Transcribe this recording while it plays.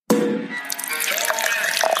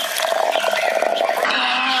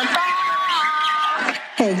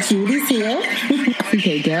Hey, Judy's here.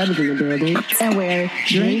 CK Dub is in the building. And we're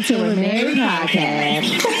Drink Till We're Married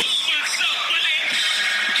podcast.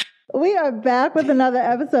 We are back with another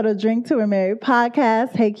episode of Drink Till We're Married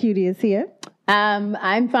podcast. Hey, Cutie is here.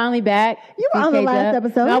 I'm finally back. You were on the last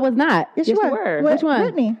episode. No, I was not. Yes, you were. Which one?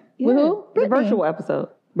 Brittany. With who? The virtual episode.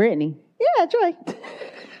 Brittany. Yeah, Joy.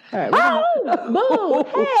 All right. Boo!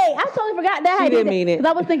 Hey, I totally forgot that. She didn't mean it. Because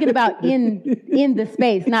I was thinking about in the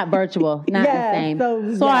space, not virtual, not the same.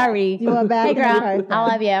 So, sorry. You are back Hey, girl, in person. I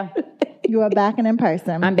love you. You are back and in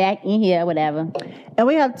person. I'm back in here, whatever. And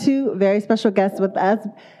we have two very special guests with us.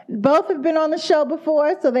 Both have been on the show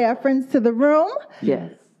before, so they are friends to the room.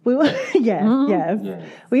 Yes. Yes.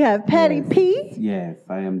 We have Patty P. Yes,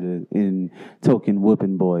 I am the token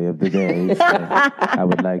whooping boy of the day. So I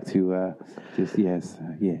would like to yes.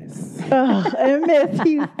 And Miss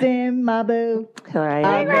Houston, my boo. Here I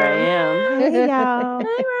am. Hey, y'all.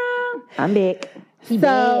 Hey, Ron. I'm back.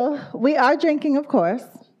 So we are drinking, of course.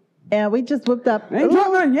 And we just whipped up. Ain't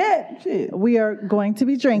drunk none yet. Shit. We are going to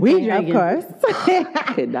be drinking, of course.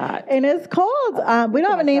 Could not. And it's called, we don't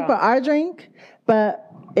have a name for our drink, but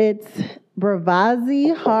it's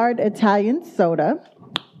Bravazzi Hard Italian Soda.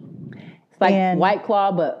 It's like White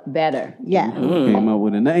Claw, but better. Yes. Came up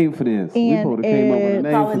with a name for this. We And supposed to came up with a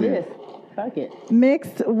name Call for it this. this. Fuck it.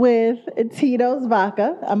 Mixed with Tito's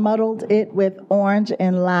vodka. I muddled it with orange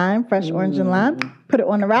and lime, fresh orange and lime. Put it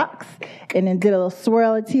on the rocks, and then did a little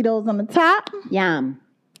swirl of Tito's on the top. Yum.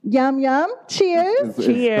 Yum, yum. Cheers.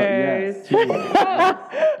 Cheers.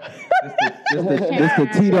 This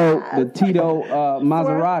the Tito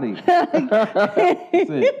Maserati. That's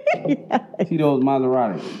it. Tito's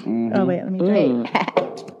Maserati. Mm-hmm. Oh, wait, let me drink.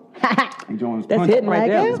 That's hitting right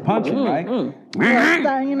there. It's punching, right?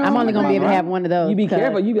 I'm only going to be able to have one of those. You be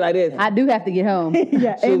careful. You be like this. I do have to get home.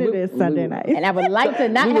 Yeah, and it is Sunday night. And I would like to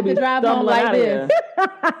not have to drive home like this.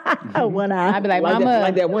 One eye. I'd be like, Like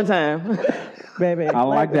Mama. that one time. Baby. I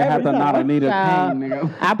like to have to not need a Child, pain,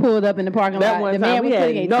 nigga. I pulled up in the parking That lot. one The time man was we had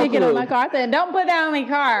putting a no ticket on clue. my car. I said, don't put that on my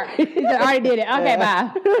car. He said, I already did it. Okay,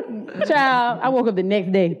 bye. Child, I woke up the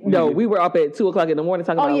next day. No, we were up at 2:00 in the morning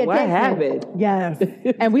talking about what happened. Yes.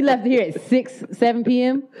 And we left here at 6, 7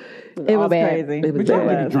 p.m. It was bad. crazy. It was But y'all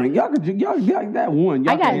bad. could drink. Y'all could that one.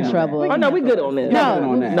 Y'all I got can in handle trouble. that. Oh no, we good on this.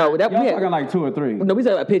 No. No, that Y'all we fucking like 2 or 3. No, we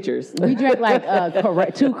talking about pictures. We drank like 2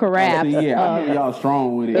 carafes. Yeah, I know y'all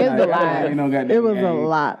strong with it. It was a Like, lot. ain't no goddamn It was a game.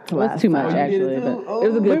 lot. It was too much, You did actually. it too? But It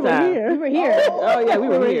was a good time. Here. we were here. Oh yeah, we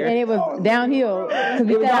were here. And it was downhill. Because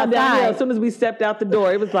we It was sat all downhill. outside. As soon as we stepped out the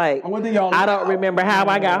door, it was like One thing y'all I don't remember how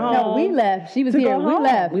I got home. No, we left. She was here. go We home.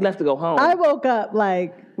 left. We left to go home. I woke up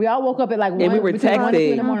like, We all woke up at like 1, we were between 1 and 2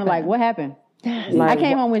 in the texting. morning. Like, what happened? Like, I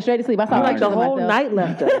came home, went straight to sleep. I saw like pictures the of whole myself. night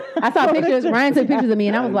left us. I saw pictures. Ryan took pictures of me,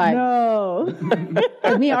 and I was like, no.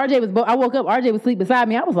 Cause me and RJ was. I woke up. RJ was asleep beside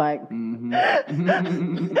me. I was like,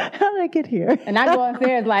 How did I get here? and I go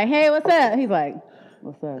upstairs like, hey, what's up? He's like,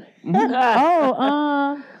 what's up?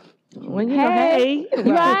 Oh, When you hey, know,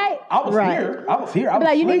 you all right? I was Right. here. I was here. I I was be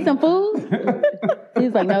like, you need asleep. some food? He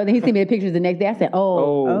was like, no. Then he sent me the pictures the next day. I said, I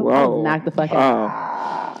was knocked the fuck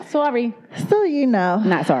out. Sorry, So you know.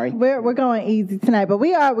 not sorry. We're going easy tonight, but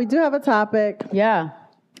we do have a topic. Yeah,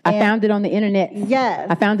 I found it on the internet. Yes.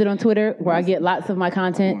 I found it on Twitter where I get lots of my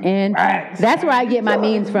content, and that's where I get my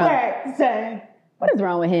memes from. What is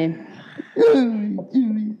wrong with him?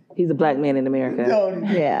 He's a black man in America.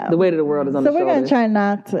 Yeah. The weight of the world is on So the we're going to shoulders. try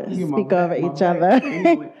not to speak over each other.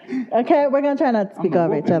 Okay, we're going to try not to speak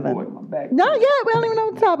over each other. Not yet. We don't even know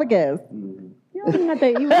what the topic is. We're not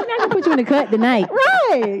gonna put you in the cut tonight.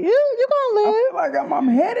 Right. You're going to live. Like I'm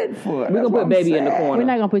headed for it. We're gonna put baby in the corner. We're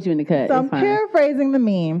not gonna put you in the cut. So I'm It's fine. paraphrasing the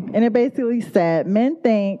meme, and it basically said, men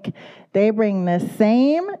think they bring the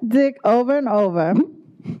same dick over and over,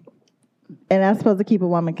 and that's supposed to keep a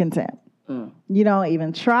woman content. You don't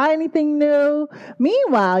even try anything new.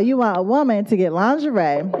 Meanwhile, you want a woman to get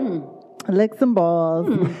lingerie, lick some balls,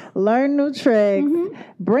 learn new tricks,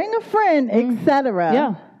 bring a friend,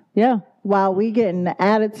 etc. Yeah. While we getting the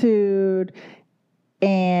attitude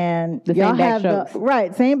and The y'all same have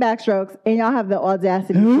backstrokes. same backstrokes, and y'all have the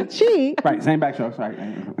audacity to cheat Right, same backstrokes,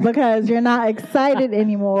 right. because you're not excited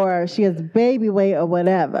anymore. She has baby weight or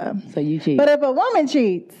whatever. So you cheat. But if a woman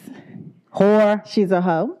cheats, Whore, she's a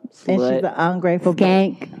hoe and Slut. she's an ungrateful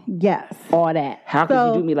skank, Yes. all that. How could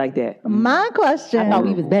So- you do me like that? My question I thought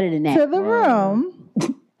we was better than to that. the room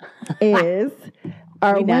is,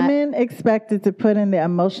 are We not. women expected to put in the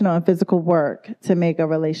emotional and physical work to make a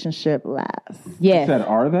relationship last? Yes. Said,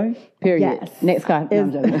 are they? Period. Yes. Next topic. No,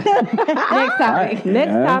 I'm joking. Next topic.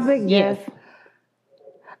 Next Yes. topic. Yes.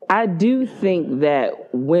 I do think that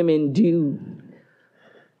women do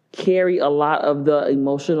carry a lot of the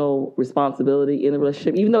emotional responsibility in the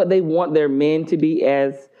relationship, even though they want their men to be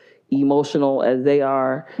as emotional as they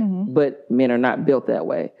are, but men are not built that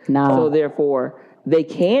way. No. So therefore, they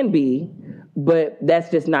can be, but that's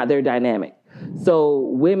just not their dynamic. So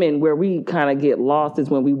women, where we kind of get lost is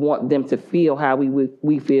when we want them to feel how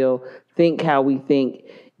we feel, think how we think,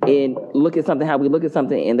 and look at something how we look at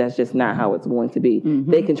something, and that's just not how it's going to be.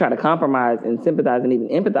 They can try to compromise and sympathize and even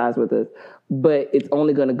empathize with us, but it's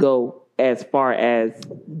only going to go as far as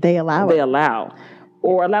They allow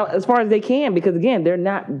or allow as far as they can, because again, they're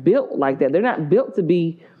not built like that. They're not built to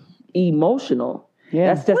be emotional.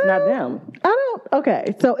 Yeah. That's just not them.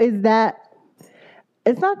 Okay, so is that,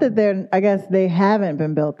 it's not that I guess they haven't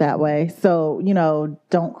been built that way. So,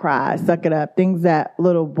 don't cry, suck it up. Things that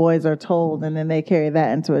little boys are told, and then they carry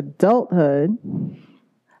that into adulthood.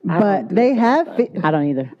 But they have. I don't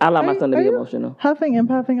either. I allow my son to be emotional. Huffing and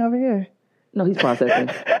puffing over here. No, he's processing.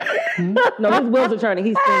 No, his wheels are turning.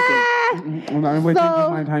 He's thinking. I'm waiting for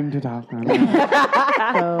my time to talk.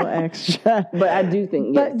 So extra. But I do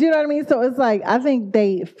think, But do you know what I mean? So it's like, I think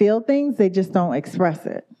they feel things, they just don't express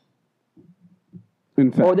it.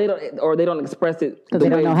 In fact, or they don't express it Because they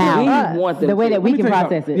don't know how. we want them The way to. that we Let me can tell you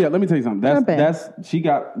process something. it. Yeah, let me tell you something. She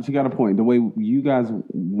got a point. The way you guys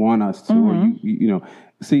want us to, or you know.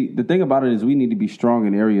 See, the thing about it is we need to be strong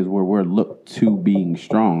in areas where we're looked to being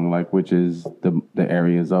strong, like which is the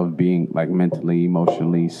areas of being like mentally,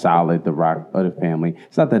 emotionally solid, the rock of the family.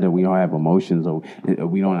 It's not that we don't have emotions or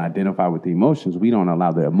we don't identify with the emotions. We don't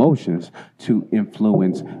allow the emotions to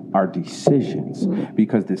influence our decisions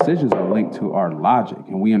because decisions are linked to our logic,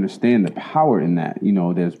 and we understand the power in that. You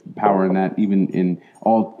know, there's power in that even in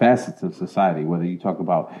all facets of society, whether you talk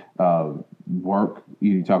about work,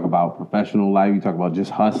 you talk about professional life, you talk about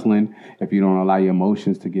just hustling. If you don't allow your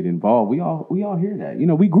emotions to get involved, we all hear that. You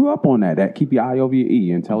know, we grew up on that keep your eye over your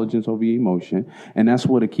E, intelligence over your emotion, and that's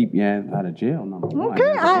what'll keep you out of jail. Number one.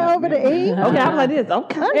 Okay, eye over the E. Okay, I'm like this.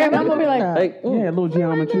 Okay. Yeah, I'm gonna be like, Yeah, a little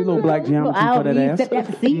geometry, a little black geometry for that ass.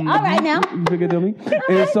 All right now. You figured me?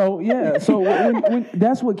 And so, when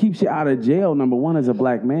that's what keeps you out of jail, number one, as a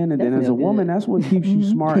black man, and then as a woman, that's what keeps you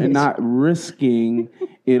smart and not risking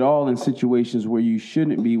it all in situations where you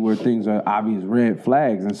shouldn't be, where things are obvious red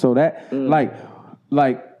flags. And so that,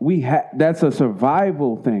 that's a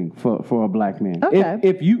survival thing for a black man. Okay.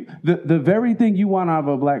 If you, the very thing you want out of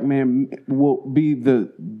a black man will be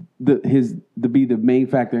the main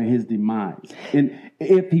factor in his demise. And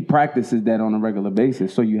if he practices that on a regular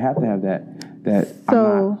basis, so you have to have that I'm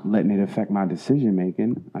not letting it affect my decision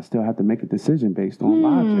making. I still have to make a decision based on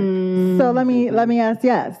logic. So let me ask,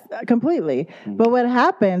 yes, completely. But what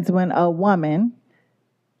happens when a woman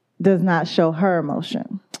does not show her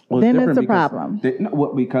emotion? Well, then it's a because problem.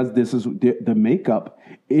 Because this is the makeup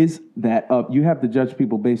is that you have to judge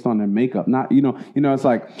people based on their makeup, not it's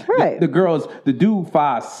like Right. the girls, the dude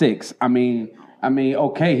 5'6". I mean,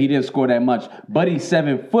 okay, he didn't score that much, but he's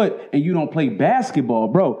 7 foot, and you don't play basketball,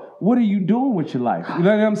 bro. What are you doing with your life? You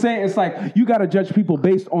know what I'm saying? It's like you got to judge people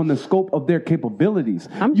based on the scope of their capabilities.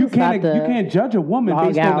 You can't judge a woman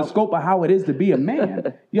based on the scope of how it is to be a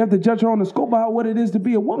man. You have to judge her on the scope of what it is to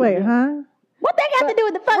be a woman. Wait, huh? What they got to do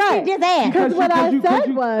with the fuck you just asked? Because what I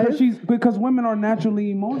said was... Because women are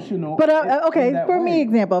naturally emotional. But okay, for me,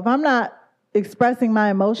 example, if I'm not expressing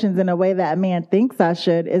my emotions in a way that a man thinks I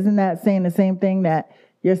should, isn't that saying the same thing that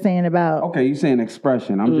you're saying about... Okay, you're saying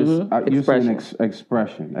expression. You're saying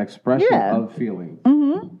expression of feeling.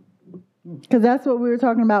 Because that's what we were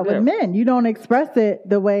talking about with men. You don't express it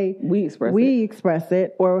the way we express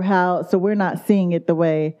it, or how, so we're not seeing it the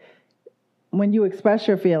way, when you express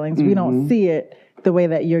your feelings, we don't see it the way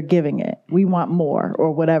that you're giving it. We want more,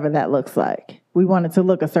 or whatever that looks like. We want it to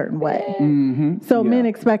look a certain way. So men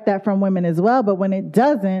expect that from women as well, but when it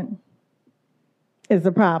doesn't, it's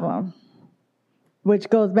a problem. Which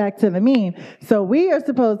goes back to the mean. So we are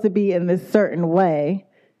supposed to be in this certain way.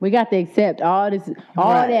 We got to accept all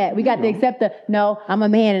that. We got to accept no, I'm a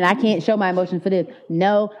man and I can't show my emotions for this.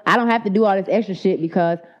 No, I don't have to do all this extra shit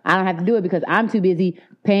because I don't have to do it because I'm too busy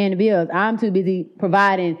paying the bills. I'm too busy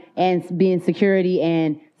providing and being security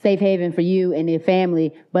and safe haven for you and your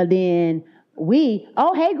family. But then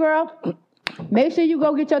hey girl, make sure you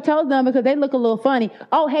go get your toes done because they look a little funny.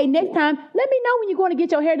 Oh, hey, next time, let me know when you're going to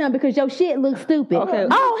get your hair done because your shit looks stupid. Okay.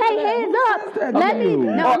 Oh, hey, hands up.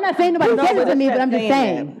 I'm not saying nobody says it to me, but I'm just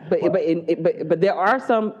saying. But there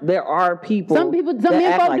are people. Some men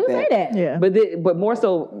folk do say that. Yeah. But more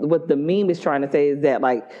so, what the meme is trying to say is that,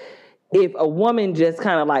 like, if a woman just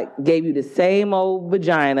kind of like gave you the same old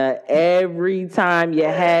vagina every time you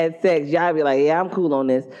had sex, y'all be like, yeah, I'm cool on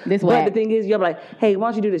this. This but whack. the thing is, you're like, hey, why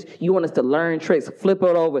don't you do this? You want us to learn tricks, flip it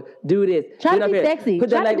over, do this. Try get to up be here, sexy. Put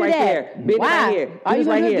that Try to leg do right that. there. Bend it Why? right here. Are Do you this gonna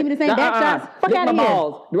right do- here. give me the same back shots? Fuck Lick outta my here.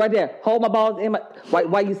 balls right there. Hold my balls in my.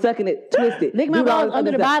 While you sucking it, twist it. Lick my Do all balls this under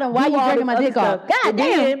other the stuff. bottom. Why Do you all jerking this my dick other off? stuff. God And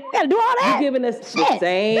damn, then you gotta do all that. You giving us the Shit.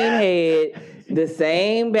 same head, the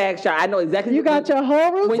same back shot. I know exactly. You got your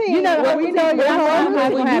whole routine. When You know your whole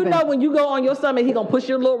when routine. you know when you go on your stomach, he gonna push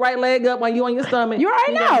your little right leg up while you on your stomach. You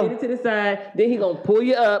already He gonna know. Get it to the side. Then he gonna pull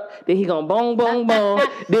you up. Then he gonna bong bong bong.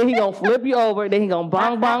 Then he gonna flip you over. Then he gonna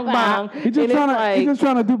bong bong bong. He's just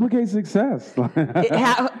trying to duplicate success.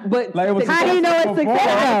 But Like it was How do you know it's successful success? before.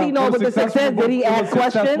 How does he know it was a successful success? Did he before- it ask was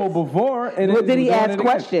successful questions? before? And What did he was doing ask it again.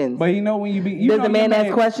 questions? But you know when you be, Does know the man your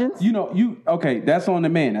ask questions? You know okay. That's on the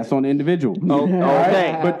man. That's on the individual.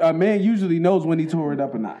 okay. But a man usually knows when he tore it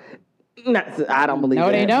up or not. I don't believe No,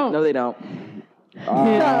 that. they don't. No, they don't.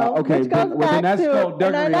 Okay, which goes then back that's to- called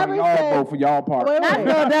and I duggery never on y'all said- both for y'all part. Wait, Not wait.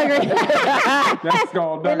 Skullduggery. That's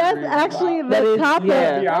called duggery. And that's actually the That is- topic.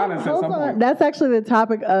 yeah. Be honest at Hold some on. point. That's actually the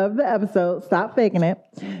topic of the episode. Stop faking it,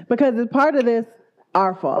 because it's part of this.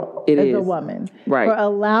 Our fault It as a is. woman, Right. for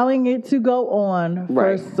allowing it to go on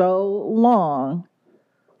Right. for so long.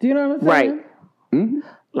 Do you know what I'm saying? Right.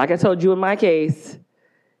 Like I told you in my case,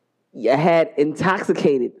 you had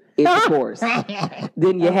intoxicated intercourse.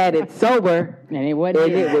 Then you had it sober, And it wasn't.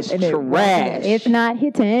 and it was trash. It's not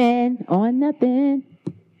hitting on nothing.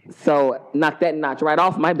 So knock that notch right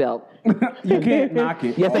off my belt. You can't knock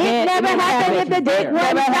it. Yes, I It can. never happened if the dick Never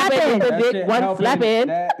wasn't happened if slapping. the That dick shit wasn't happened. slapping.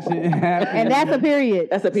 That shit happened. And that's a period.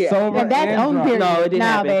 That's a period. Sober And that's and on drunk. period. No, it didn't Nah,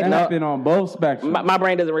 happen. baby. That No. happened on both spectrums. My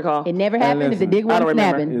brain doesn't recall. It never happened if the listen, dick I wasn't don't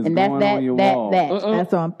remember. snapping. It's And that's going on your wall. that.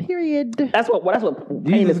 That's on period. That's what pain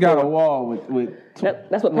Jesus is got for. a wall with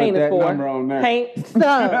That's what pain with is that for. number on there. Paint, So,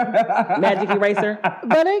 magic eraser.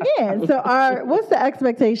 but again, so what's the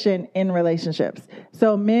expectation in relationships?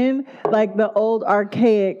 So men, like the old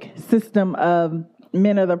archaic system of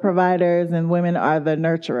men are the providers and women are the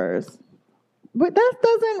nurturers. But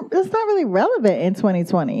that's not really relevant in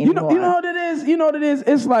 2020 anymore. You know what it is? You know what it is?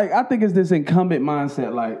 It's like, I think it's this incumbent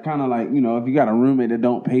mindset, like, kind of like, if you got a roommate that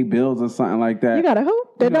don't pay bills or something like that. You got a who?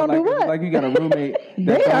 They don't like, do what? Like, you got a roommate They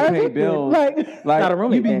that are don't pay addicted. bills. Like- Not a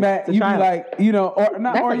roommate, you be then. mad. It's a You be child. like, or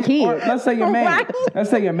not, That's or, a kid. or let's say your man. Right. Let's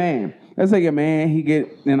say your man. Let's say your man, he get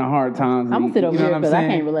in a hard times. and I'm gonna sit over you know here what I'm because I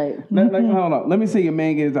saying? can't relate. Hold on. Let me say your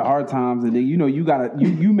man gets into hard times, and then you gotta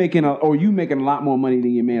you making a lot more money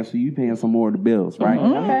than your man, so you paying some more of the bills, right?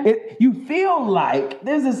 Okay. You feel like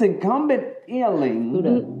there's this incumbent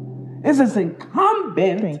feeling. It's this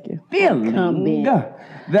incumbent Thank you. feeling Incumbent.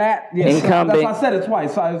 that Incumbent. That's why I said it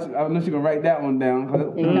twice. So I know you're gonna write that one down.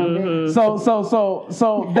 Incumbent.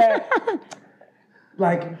 So that.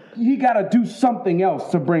 Like, he got to do something else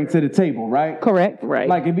to bring to the table, right? Correct. Right.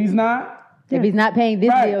 Like, if he's not, If he's not paying this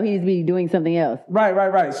Right. bill, he needs to be doing something else.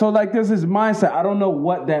 right. So, like, there's this mindset. I don't know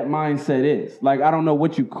what that mindset is. Like, I don't know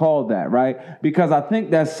what you call that, right? Because I think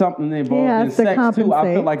that's something involved Yeah, in it's to sex, too. I feel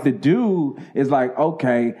compensate. like the dude is like,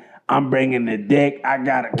 okay, I'm bringing the dick. I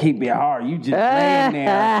got to keep it hard. You just laying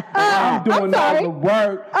there. I'm doing all sorry. the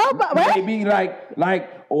work. Oh, but what? Maybe,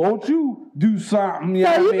 like, won't you do something? You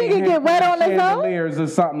know So what you I think mean? it get wet on its own? Chandeliers or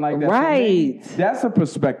something like that. So Right. maybe that's a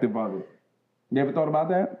perspective of it. You ever thought about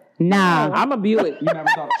that? Nah. I'm a Buick. You never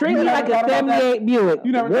thought. Treat you me never like a thought about that? 78 Buick.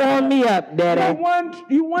 You never thought Warm about me up, daddy.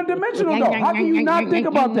 You one dimensional though. How can you not think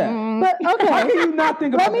about that? But okay, How can you not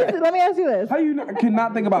think about that? let me ask you this. How you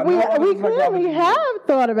cannot think about We that? clearly have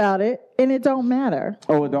thought about it, and it don't matter.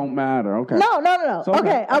 Oh, it don't matter. Okay. No. So,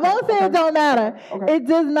 Okay, I won't say it don't matter. Okay. It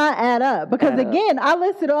does not add up because again, I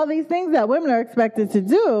listed all these things that women are expected to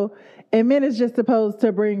do, and men is just supposed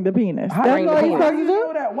to bring the penis. How, That's bring all the you're penis. supposed to know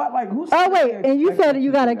do. that? What? Like who? Oh wait, and you said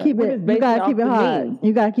you gotta keep it. You based gotta off keep it the hard. mean.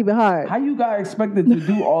 You gotta keep it hard. How you got expected to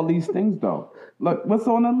do all these things though? Look, what's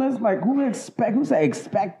on the list? Like who say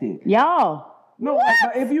expected? Y'all. No,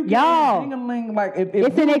 like, if you give Y'all. me ding-a-ling, like if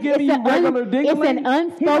It's you an, give you regular it's ding-a-ling, an he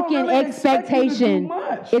don't unspoken really expect you to do expectation.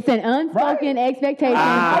 much. It's an unspoken Right. expectation.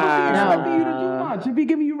 How is he No. expecting you to do much if he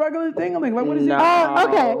giving you regular ding-a-ling? Like what is he? No. Oh,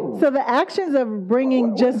 okay. So the actions of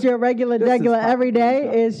bringing just your regular This is degular fucking every day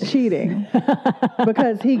dumb. is cheating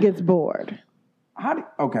because he gets bored.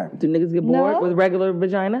 Okay. Do niggas get bored No. with regular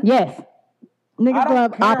vagina? Yes. Niggas I don't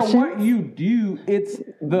love care options. what you do.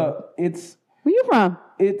 Where you from?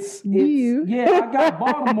 You. Yeah, I got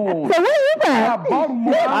Baltimore. So where you I from? got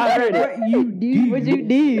Baltimore. I heard it. What you do. What you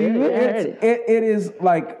do? I heard it. It is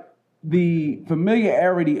like the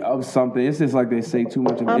familiarity of something, it's just like they say too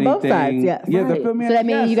much of On anything. both sides, yes. Yeah, Right. the familiarity. So that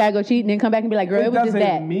means you gotta go cheat and then come back and be like, girl, It it was just doesn't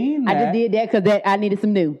that. mean I just that. did that because I needed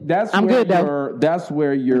some new. I'm where good though. That's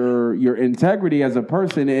where your integrity as a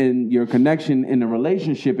person and your connection in the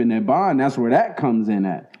relationship and that bond, that's where that comes in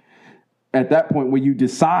at. At that point where you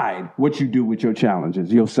decide what you do with your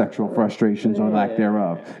challenges, your sexual frustrations or lack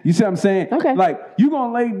thereof. You see what I'm saying? Okay. Like, you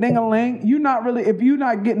gonna lay ding-a-ling, you're not really, if you're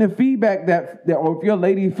not getting the feedback that or if your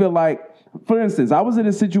lady feel like, for instance, I was in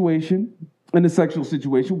a sexual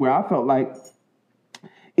situation where I felt like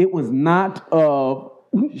it was not of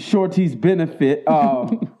Shorty's benefit. Like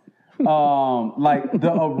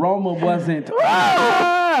the aroma wasn't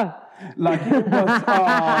like it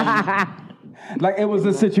was. Like it was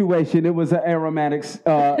a situation. It was an aromatic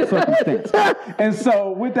circumstance. And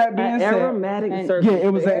so, with that being said, Aromatic yeah, circumstance. it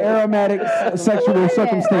was an aromatic sexual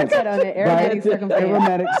circumstance. I got on it. Aromatic circumstance.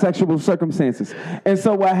 Aromatic sexual circumstances. And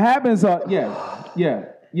so, what happens? ASC.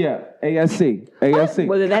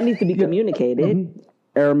 Well, that needs to be communicated.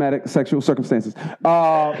 Aromatic sexual circumstances.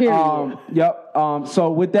 Period. Yep.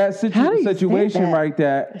 So with that How do you say situation that? right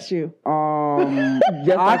there, That's you. Just I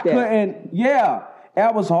like that. couldn't. Yeah,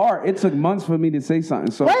 that was hard. It took months for me to say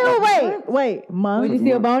something. So Wait, months. Was you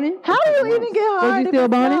still boning? How do you even get hard you still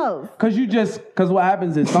boning? because what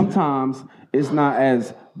happens is sometimes it's not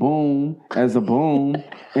as boom as a boom,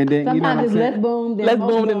 and then you know what Sometimes I'm it's saying? less boom than Let's more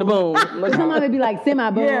boom than the boom. Sometimes it'd be like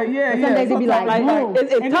semi-boom. Yeah. Some days it'd be like Sometimes boom.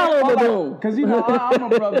 It's tolerable boom. Because you know I'm a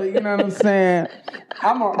brother. You know what I'm saying?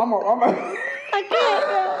 I'm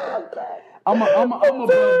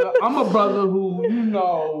a brother who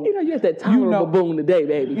You had that tolerable boom today,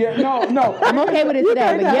 baby. Yeah, no. I'm okay with it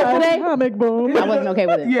today, but yesterday Atomic boom. I wasn't okay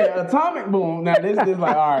with it. Yeah, atomic boom. Now this is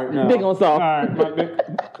like, all right, no. Big on soft. All right, my big.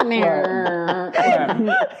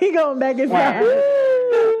 He going back inside.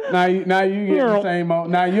 Now you get the same.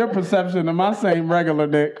 Now your perception of my same regular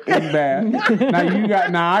dick is bad.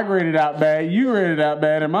 Now I graded out bad. You graded out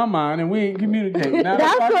bad in my mind, and we ain't communicating. Now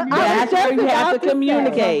That's what That's why you have to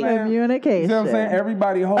communicate. Communication. You know what I'm saying?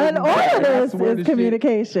 Everybody holding And all back. of That's this where is the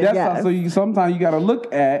communication, Shit, yes. So sometimes you got to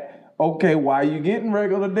look at. Okay, why you getting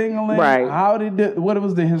regular ding-a-ling? Right. What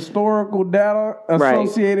was the historical data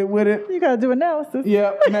associated with it? You got to do analysis.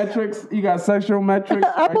 Yeah, metrics. You got sexual metrics.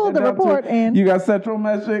 I pulled the report in. You got sexual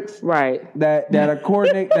metrics. Right. That are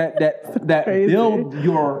coordinate that Crazy. build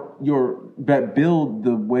that build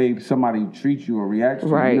the way somebody treats you or reacts to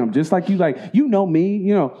you. Right. You know, just like you know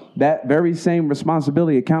me, that very same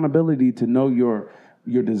responsibility, accountability to know your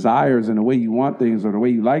desires and the way you want things or the way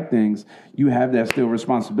you like things, you have that still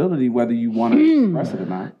responsibility whether you want to express it or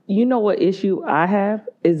not. You know what issue I have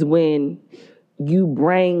is when you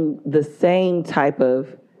bring the same type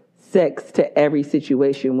of sex to every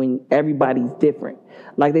situation when everybody's different.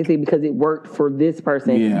 Like they say, because it worked for this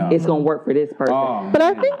person, it's going to work for this person. Oh, But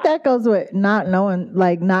I think that goes with not knowing,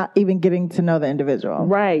 like not even getting to know the individual.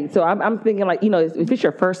 Right. So I'm thinking like, if it's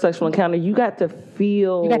your first sexual encounter, you got to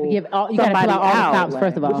feel You got to give all. You got to somebody pull out all the out, stops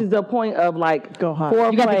first of all. which is the point of like Go hard.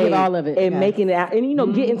 foreplay You got to give all of it. and Yes. making it out,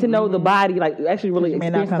 and getting to know the body, like actually really You may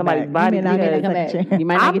not experiencing come somebody's back. body. You may not because Come get back. You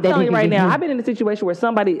might not I'm get that telling you right DVD. now, I've been in a situation where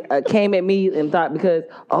somebody came at me and thought because,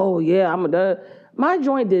 oh yeah, I'm a duh. My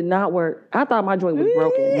joint did not work. I thought my joint was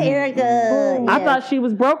broken. Erica. I thought she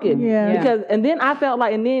was broken. Yeah. Because and then I felt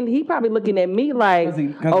like, and then he probably looking at me like,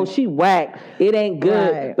 'Cause he- she whack. It ain't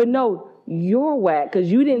good. Right. But no, you're whack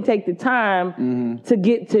because you didn't take the time to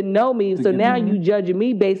get to know me. So now you judging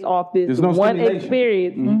me based off this There's no one stimulation.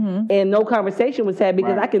 experience, and no conversation was had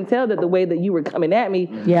because Right. I can tell that the way that you were coming at me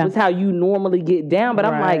Yeah. was how you normally get down. But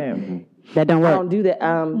I'm like, That don't I work. don't do that.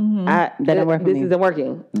 That don't work for This me. isn't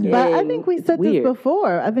working. But I And think we said weird. this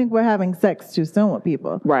before. I think we're having sex too soon with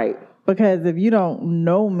people. Right. Because if you don't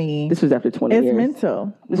know me, This was after 20 it's years.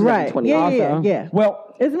 mental. This is Right. after 20 Yeah, also. yeah. Well,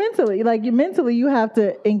 It's mentally. Like you have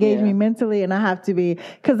to engage me mentally, and I have to be,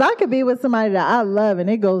 because I could be with somebody that I love and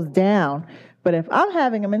it goes down. But if I'm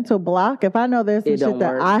having a mental block, if I know there's some It shit don't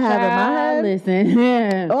that work. I have in my Child, head,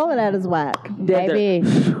 listen. all of that is whack. Baby,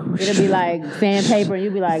 it'll be like sandpaper, and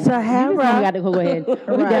you'll be like, Sahara. "You just got to go ahead.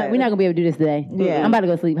 We're not gonna be able to do this today. Yeah. I'm about to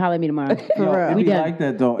go sleep. Holler at me tomorrow. For real. it We be done. like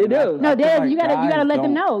that though. It do. No, Dad, you gotta guys let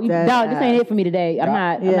them don't- know. That Dog, this ain't ass. it for me today. I'm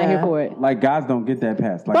not Yeah. here for it. Like guys don't get that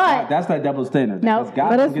pass. Like But- that's that double standard. No, Because guys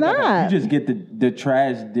but don't it's get that pass. not. You just get the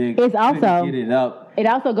trash dick. It's also- get it up. It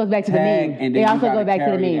also goes back to the Tag, meme. and then It you also gotta goes back to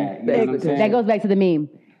the carry meme. that. You know what I'm saying? That goes back to the meme.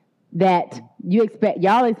 That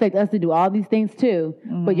y'all expect us to do all these things too,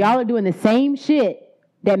 but y'all are doing the same shit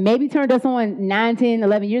that maybe turned us on 9, 10,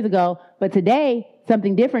 11 years ago, but today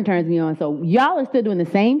something different turns me on. So y'all are still doing the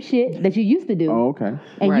same shit that you used to do. Oh, okay.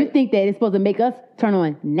 And you Right. think that it's supposed to make us turn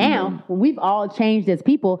on now when we've all changed as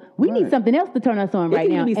people. We need something else to turn us on right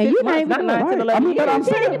can now. be And 6 you're not months, even not doing 9 it. to 11 but I'm years.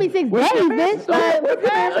 saying- It could be 6 What's days, your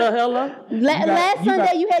bitch. Hello. Last you Sunday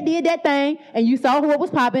got- you had did that thing and you saw what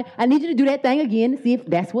was popping. I need you to do that thing again to see if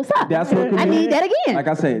that's what's up. That's what I need that again. Like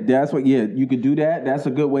I said, that's what. Yeah, you could do that. That's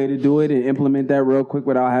a good way to do it and implement that real quick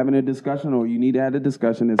without having a discussion. Or you need to have a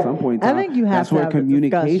discussion at some point in I time. think you have That's to where have a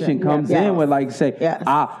communication discussion. comes Yes. in. With like say, Yes.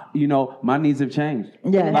 my needs have changed.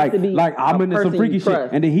 Yes. like to be like I'm a into some person freaky you shit,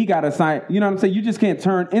 trust. and then he got a sign. You know what I'm saying? You just can't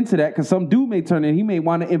turn into that because some dude may turn in. He may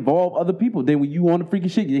want to involve other people. Then when you on the freaky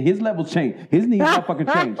shit, his levels change. His needs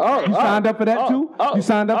motherfucking change. You signed up for that too? You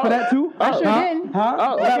signed up for that too? I sure Huh? didn't.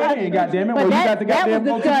 Huh? Okay, then, goddamn it. But Well, you that- got the that goddamn was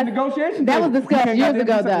go to the discussed- negotiation. That was table. discussed You years can't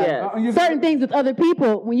ago, goddamn though. decide- Certain things with other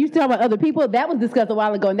people, when you talk about other people, that was discussed a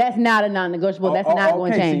while ago, and that's not a non-negotiable. That's not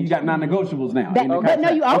going to okay, so change. you got non-negotiables now. That- in the but no,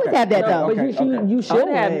 contract. you always Okay. have that, though. But you should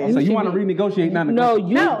have. So you should want to be- renegotiate No, non-negotiables?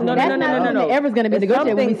 you No, no, that's no, no, not no, no, something no. that ever's gonna be It's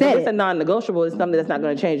negotiated when we something- said It's it. a non-negotiable. It's something that's not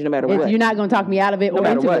going to change no matter what. You're not going to talk me out of it or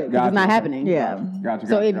matter into what. it 'cause it's not happening. Yeah. Gotcha.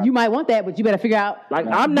 So if you might want that, but you better figure out. Like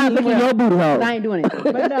I'm not licking your booty hole. I ain't doing it.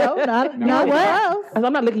 But no, not what else.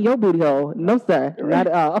 I'm not licking your booty hole. No sir, not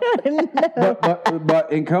at all.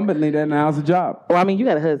 but incumbently, that now's a job. Well, I mean, you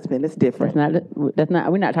got a husband. It's different. That's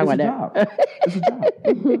not. We're not talking It's a about that. job. It's a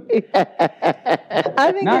job.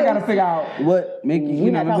 I think Now I got to it's, figure out what make you. We're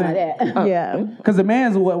You know not what I'm talking saying? about that. yeah. Because the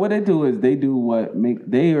man's what they do is they do what make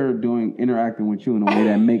they are doing interacting with you in a way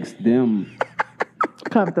that makes them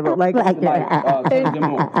Comfortable. Like turn them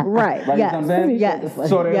on. right. Right, Yes. you know what I'm saying? Yes.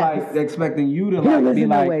 So they're Yes. like expecting you to like be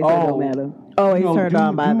no like, way, so it don't oh, matter. Always turned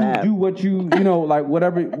on by that. Do what you know, like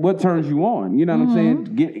whatever what turns you on. You know what I'm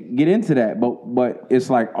saying? Get into that. But it's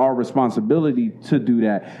like our responsibility to do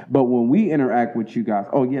that. But when we interact with you guys,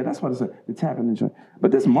 oh yeah, that's what it's the tapping and shit.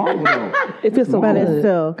 But this Marvel though, It feels so But good. it's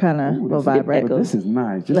still kind of will vibrate. but this is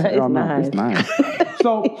nice. Just It's y'all know, it's nice.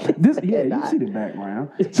 So this, yeah, you see the background.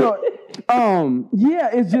 So, yeah,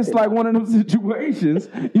 it's just like one of those situations.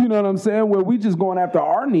 You know what I'm saying? Where we just going after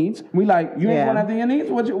our needs. We like you ain't Yeah. going after your needs.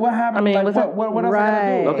 What happened? I mean, like, what's up? what else I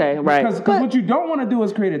gotta do? Okay, right. Because what you don't want to do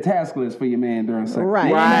is create a task list for your man during sex. Right.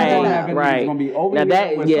 You know what's gonna Right, happen? right. It's gonna be over Now here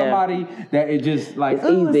that- with yeah. somebody that is just like It's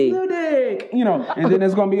easy. It's new dick, you know. And then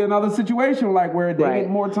there's gonna be another situation like where they Right. get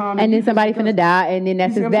more time. And then somebody finna die, and then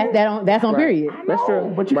that's see just, what I'm saying? that's on Right. period. That's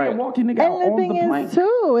true. But you Right. can't walk your nigga out And the on thing the plank. is,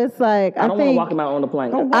 too, it's like, I don't want to think, walk him out on the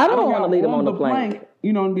plank. Don't I walk don't him want to out lead him on the plank.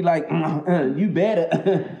 You know, and be like, you better,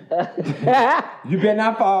 you better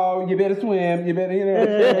not fall. You better swim. You better,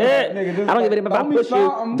 nigga, just I don't give a like, damn if I throw me push you.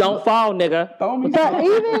 something. Don't fall, nigga. Throw me But something.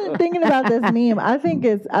 even thinking about this meme,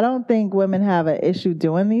 I don't think women have an issue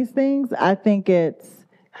doing these things. I think it's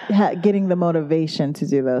getting the motivation to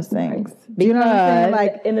do those things. Do you know what I'm saying?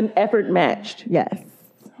 Like, in an effort matched. yes.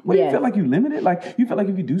 What, you Yeah. feel like you limited? Like you feel like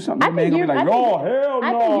if you do something, your man think gonna be you're- like, I oh think- hell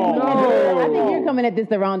I think no. you're coming at this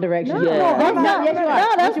the wrong direction. Yeah. That's not, yes, you are.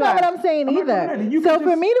 no, that's Yes, you not are. what I'm saying I'm not either. coming at it. You So can for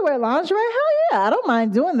just- me to wear lingerie, hell yeah, I don't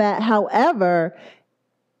mind doing that. However,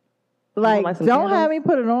 like, like some don't candles? have me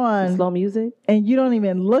put it on Slow music, and you don't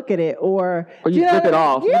even look at it, or or you know flip what it I mean?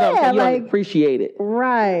 off. You know what I'm Yeah, saying? You like don't appreciate it.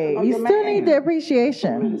 right. Oh, You your still man. need the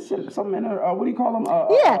appreciation. Some men are, what do you call them?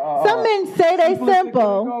 Yeah, some men say they simplistic, what do you simple.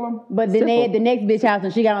 call 'em? But then they at the next bitch house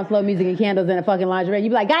and she got on slow music and candles and a fucking lingerie. You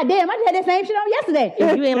be like, God damn, I just had that same shit on yesterday.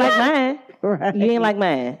 If you ain't like mine, Right. you ain't like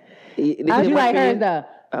mine. You like hers though.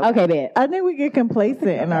 Okay, bad. I think we get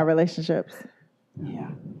complacent in our relationships. Yeah.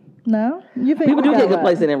 No, you think People we do got get what?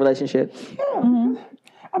 complacent in relationships.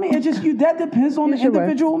 I mean, it's just you. That depends on the It's your worth.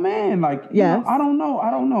 individual man. Like, you Yes. know, I don't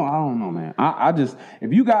know, man. I just,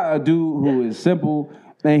 if you got a dude who is simple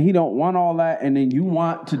and he don't want all that, and then you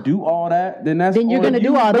want to do all that, then that's Then you're on gonna you.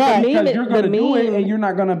 do all that. because you're gonna The do it, meme- and you're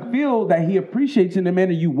not gonna feel that he appreciates you in the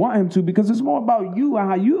manner you want him to, because it's more about you and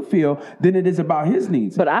how you feel than it is about his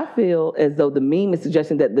needs. But I feel as though the meme is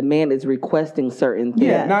suggesting that the man is requesting certain things.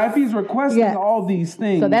 yeah. Now, if he's requesting Yes. all these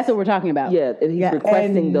things, So that's what we're talking about. Yeah, if he's Yeah.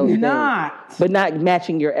 requesting and those not. things, but not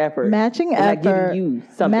matching your effort, matching and effort, not giving you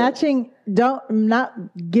something. not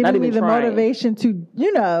giving Not me even the trying. motivation to,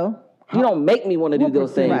 You don't make me want to do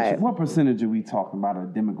those things. Right. What percentage are we talking about? A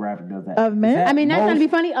demographic does that? Of men? Is that I mean, that's most? gonna be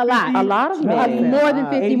funny. A lot. A lot of men. More than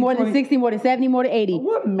 50, 80, more than 20. 60, more than 70, more than 80.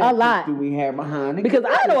 What A metrics lot. do we have behind it? Because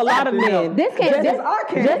I know a lot of men. This came. Just- This, I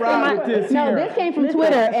can't just in ride my, with this no, here. this came from This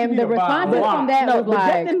Twitter, asked and me the to buy responses a from that No, was but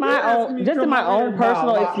like, just in my own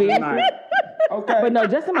personal experience. Okay. But no,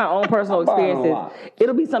 just in my own personal I'm buying a experiences, lot.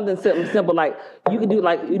 it'll be something simple like you could do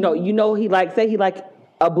like you know he like say he like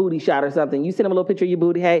a booty shot or something. You send him a little picture of your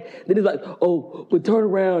booty. Hey, then he's like, oh, but turn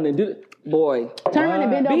around and do it. Boy, Turn around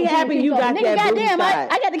and bend over. be happy you got nigga, that booty goddamn,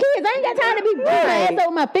 shot. I got the kids. I ain't got time to be Right. ass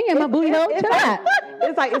over my finger in my booty hole. Chill out.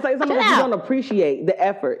 It's like something that you don't appreciate the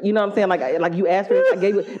effort. You know what I'm saying? Like you asked for it, I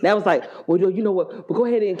gave it. That was like, well, yo, you know what? But go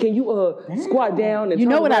ahead and can you squat down and You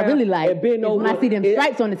turn know what I around really like and bend is over when I see them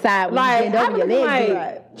stripes on the side when Like, you bend over your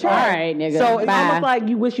legs. like, All right, nigga. So it's Bye. almost like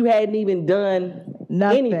you wish you hadn't even done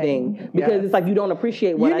Nothing. anything because Yes. it's like you don't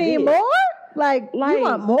appreciate what You I need did. more? Like, you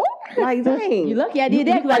want more? Like, dang. You lucky I did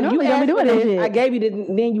that because I normally don't be doing that shit. I gave you this,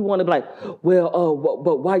 and then you want to be like, well,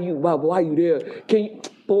 but why you there? Can you,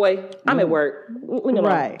 boy? I'm at work. Leave me alone.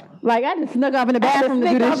 Right. Like, I just snuck off in the bathroom to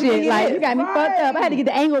do sneak this off shit. in Like, it. you got me fucked up. I had to get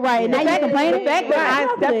the angle right. And now you complaining? The fact that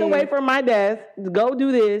I stepped away from my desk to go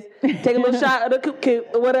do this, take a little shot of the coop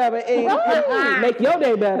or whatever, and make your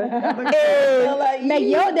day better. And Make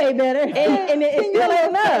your day better. and it's still ain't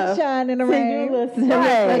enough. Sunshine in the rain.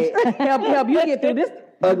 Right. help you get through this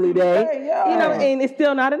ugly day. You know, and it's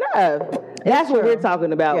still not enough. That's what we're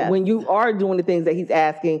talking about. Yes. When you are doing the things that he's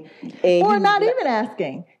asking, and Or you- not even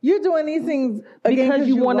asking. You're doing these things again Because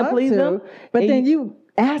you want wanna please to, them, but and then you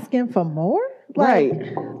asking for more? Like,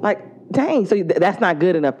 right, like dang. So that's not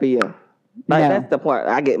good enough for you. Like No. that's the part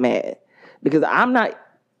I get mad because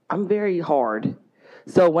I'm very hard.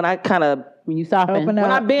 So when I kind of When you soften. Open up.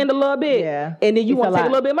 when I bend a little bit, Yeah. and then you It's want a to take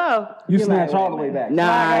a lot. little bit more. You you're snatch like, all the way back.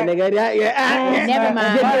 Nah, nigga, Never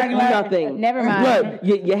mind. Nothing. Never mind.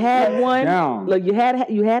 Look, you had one. Down. Look, you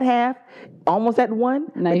had half, almost at one.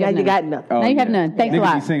 Now but you now have you none. got nothing. Now you have none. Thanks a Niggas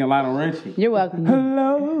lot. be singing Lionel Richie. You're welcome.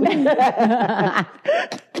 Hello. And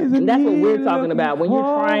that's what we're talking about. When you're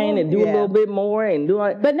trying to do a Yeah. little bit more and do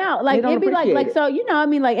it. But no, like They don't it'd be like appreciate it. so you know, I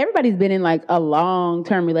mean, like everybody's been in like a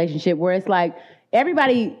long-term relationship where it's like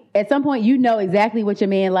everybody at some point you know exactly what your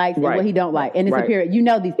man likes and Right. what he don't like. And it's a Right. period. You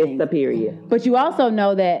know these It's things. the period. But you also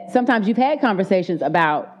know that sometimes you've had conversations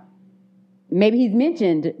about maybe he's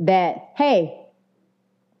mentioned that, hey,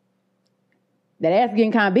 that ass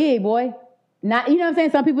getting kind of big, boy. Not, you know what I'm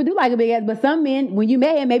saying? Some people do like a big ass, but some men, when you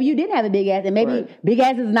met him, maybe you didn't have a big ass, and maybe Right. big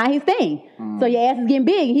ass is not his thing. So your ass is getting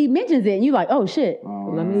big, and he mentions it, and you're like, oh shit.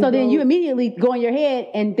 So then you immediately go in your head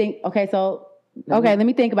and think, okay, let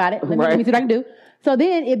me think about it. Let me see what I can do. So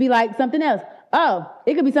then it'd be like something else. Oh,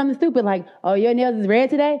 it could be something stupid like, oh, your nails is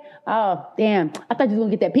red today? Oh, damn. I thought you was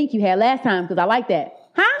going to get that pink you had last time because I like that.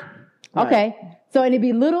 Huh? Right. Okay. So and it'd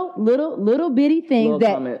be little bitty things Little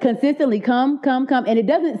that comment. consistently come. And it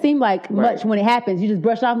doesn't seem like much Right. when it happens. You just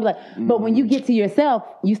brush off and be like, but when you get to yourself,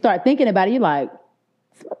 you start thinking about it. You're like,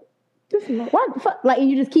 what the fuck? Like, and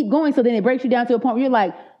you just keep going. So then it breaks you down to a point where you're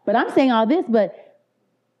like, but I'm saying all this, but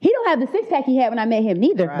he don't have the six pack he had when I met him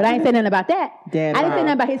neither. But I ain't saying nothing about that. Damn I didn't say right.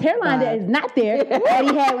 nothing about his hairline that is not there that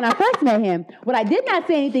he had when I first met him. What I did not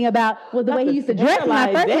say anything about was the way he used to dress when I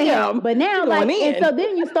hairline, first met him. damn. But now, She like, going in. and so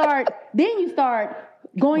then you start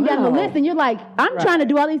going down the Wow. list, and you're like, I'm trying to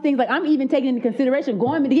do all these things. Like, I'm even taking into consideration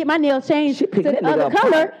going to get my nails changed She to picked the that nigga other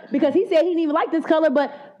apart. color because he said he didn't even like this color.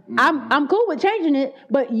 But I'm cool with changing it.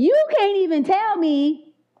 But you can't even tell me.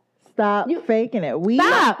 Stop faking it. We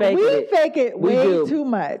Stop we faking it. fake it We way do. too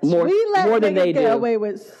much. More- we let more than niggas they get do. away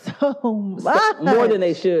with so much. More than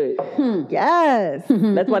they should. Yes.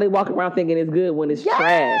 That's why they walk around thinking it's good when it's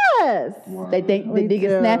trash. Yes. They think the We dick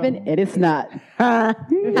is do. snapping, and it's not.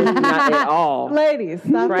 Not at all. Ladies,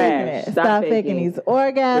 stop Trash. faking it. Stop faking these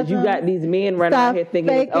orgasms. But you got these men running Stop out here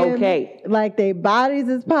thinking it's faking okay. Like their bodies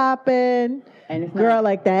is popping. And it's Girl, not.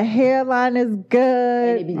 like that hairline is And it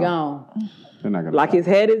good. be gone. They're not gonna Like lie. his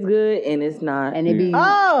head is good and it's not. And it be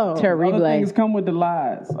Oh. terrible. Other things come with the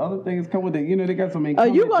lies. Other things come with the, they got some. Oh,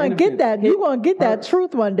 you gonna get that? You gonna get that Perks.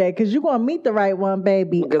 truth one day because you gonna meet the right one,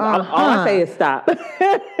 baby. Because all I say is stop.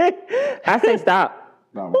 I say stop.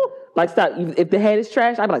 No. Like stop. If the head is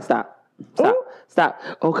trash, I'd be like stop. Stop. Stop.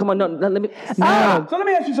 Oh, come on. No, let me. Stop. So let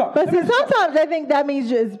me ask you something. But see, sometimes I think that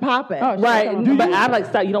means it's popping. Oh, Right. Come on. But I'm like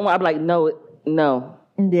stop. You don't want. I'm like no.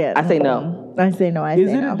 Yeah. I say no. I say no. I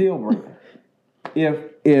Is say it no. a deal breaker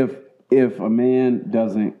if a man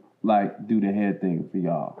doesn't like do the head thing for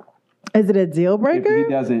y'all? Is it a deal If breaker? he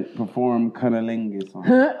doesn't perform cunnilingus on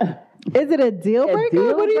her. Is it a deal breaker?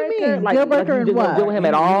 deal What do you breaker? mean? Like- deal like breaker you in just don't what? deal with him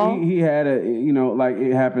at all? He had a like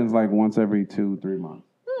it happens like once every 2-3 months.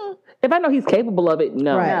 If I know he's capable of it,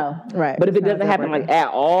 no. Right. No. Right. But if it It's not doesn't a happen deal like breaker. at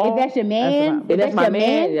all, If that's your man, If that's my your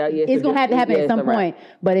man, yeah, yeah, it's gonna have to happen yeah, at some it's a wrap. point.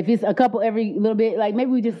 But if it's a couple every little bit, like maybe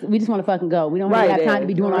we just want to fucking go. We don't really Right, have time yeah. to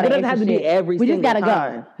be doing all It that doesn't extra have to be shit. every We just single gotta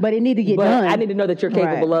time. go, but it need to get but done. I need to know that you're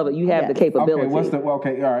capable Right. of it. You have the Yes. capability. Okay,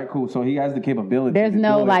 okay, all right, cool. So he has the capability. There's to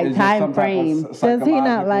no, do it. like, It's just time some type of frame. Does he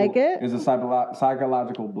not like it? It's a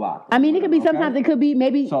psychological block. I mean, it could be Okay? sometimes it could be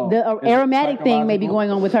maybe So, the is it aromatic thing may be psychological?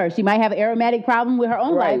 going on with her. She might have an aromatic problem with her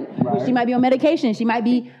own Right, life. right. She might be on medication. She might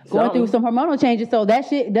be going through some Something. hormonal changes. So that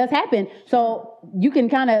shit does happen. So you can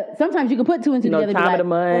kind of sometimes you can put two and two You know, together. And be time of like, the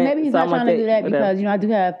month, well, maybe he's not something trying like to do that, that because whatever. I do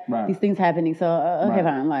have Right. these things happening. So okay, Right.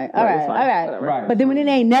 fine. Like all Right, right, it's all fine. right. Right. But then when it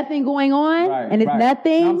ain't nothing going on Right, and it's right.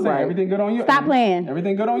 nothing, I'm saying everything good on you. Stop playing.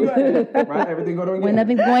 Everything good on you. Right. Everything good on you. when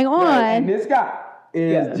nothing's going on, And this guy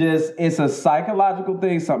is it's a psychological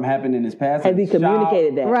thing. Something happened in his past. Has he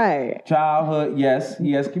communicated that? Right. Childhood, yes,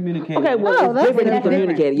 he has communicated. Okay, well, Oh, it's that's different if that's you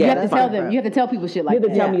different. communicate. You Yeah, have to that's tell fine. them. You have to tell people shit You like have to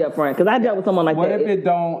that. tell me up front because I dealt with someone like What that. if it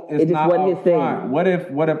don't? It's it just not wasn't his thing. upfront. What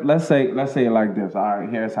if? Let's say it like this. All right,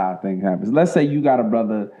 here's how things happens. Let's say you got a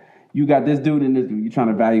brother, you got this dude and this dude. You're trying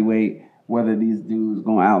to evaluate whether these dudes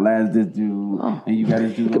gonna outlast this dude, and you got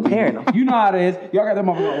this dude over Comparing here. them. You know how it is. Y'all got them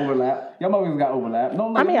motherfuckers overlap. Y'all motherfuckers got overlap.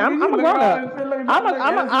 No, I mean, I'm a grown up.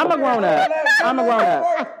 I'm a grown up. I'm a grown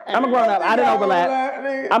up. I'm a grown up. I didn't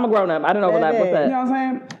overlap. I'm a grown up. I didn't overlap. What's You know that? what I'm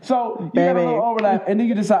saying? So you got a Baby. little overlap, and then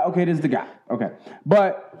you decide, okay, this is the guy. Okay.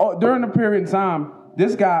 But during the period of time,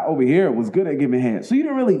 this guy over here was good at giving head. So you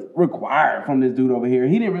didn't really require it from this dude over here.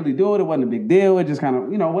 He didn't really do it. It wasn't a big deal. It just kind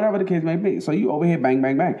of, whatever the case may be. So you over here, bang,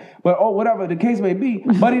 bang, bang. But whatever the case may be,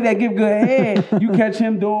 buddy that give good head, you catch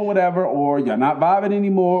him doing whatever, or you're not vibing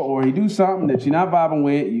anymore, or he do something that you're not vibing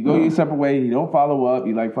with. You go your separate way. He don't follow up.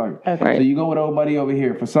 You like, fuck it. Okay. Right. So you go with old buddy over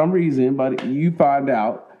here. For some reason, buddy, you find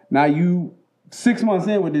out. Now you 6 months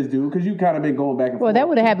in with this dude because you kind of been going back and forth. Well, that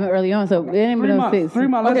would have happened early on, so it ain't 3 been no months. 6. 3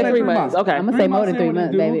 months. Let's Okay, say 3 months. Okay. I'm gonna say more than 3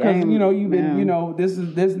 months, baby. Because you've Yeah. been, this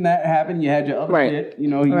and that happened. You had your other Right. shit. He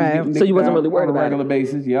was Right. getting So you wasn't down really worried on a about regular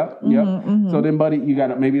basis. Yep. So then, buddy, you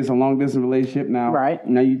got maybe it's a long distance relationship now. Right.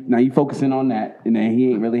 Now you focusing on that, and then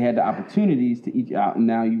he ain't really had the opportunities to eat you out, and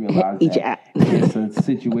now you realize Eat you that out. it's a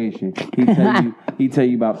situation. He tell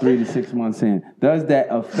you about 3 to 6 months in. Does that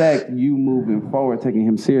affect you moving forward, taking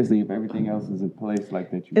him seriously if everything else is in place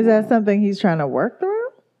like that? Is that something he's trying to work through?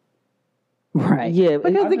 Right. Yeah,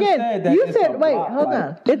 Because I just again, said that you it's a said, wait, block, hold like-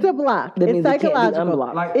 on. It's a block. That It's means it can't be psychological.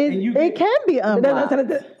 unblocked. Like, It, and you it can be unblocked.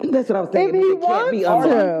 that's what I was If saying. he It can't be wants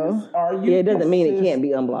unblocked. to. Are you Yeah, it doesn't mean it consist- can't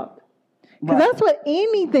be unblocked. Because that's what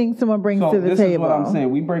anything someone brings So to the this table. is what I'm saying.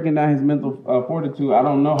 We breaking down his mental fortitude. I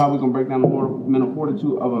don't know how we're gonna break down the mental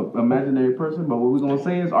fortitude of an imaginary person, but what we're gonna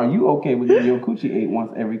say is, are you okay with getting your coochie ate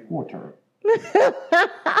once every quarter? That's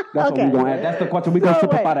what Okay. we're gonna add. That's the question. We're gonna So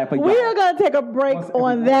simplify wait, that for you. we are going to take a break Once every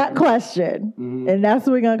on that quarter. question. And that's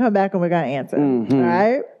what we're going to come back and we're going to answer. All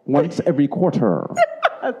right? Once every quarter.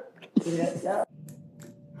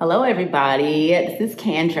 Hello, everybody. This is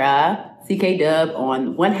Kendra, CK Dub,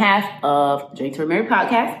 on one half of Drink to Remember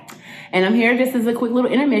podcast. And I'm here just as a quick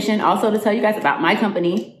little intermission, also to tell you guys about my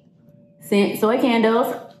company, Scent Soy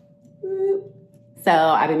Candles. So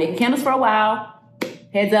I've been making candles for a while.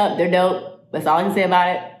 Heads up, they're dope. That's all I can say about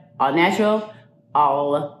it. All natural,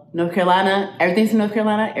 all North Carolina. Everything's from North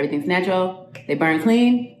Carolina. Everything's natural. They burn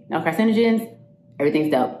clean, no carcinogens.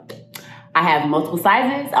 Everything's dope. I have multiple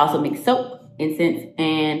sizes. I also make soap, incense,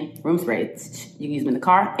 and room sprays. You can use them in the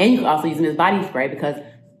car, and you can also use them as body spray because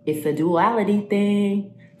it's a duality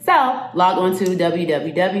thing. So log on to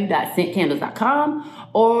www.scentcandles.com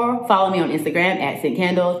or follow me on Instagram at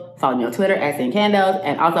scentcandles. Follow me on Twitter at scentcandles,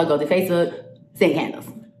 and also go to Facebook, Scent Candles.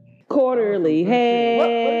 Quarterly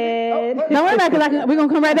head. Don't worry about it, because we're going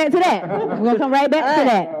to come right back to that. We're going to come right back to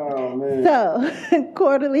that. Oh man. So,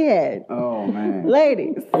 quarterly head. Oh man.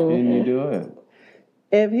 Ladies, Can you do it?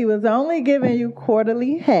 if he was only giving you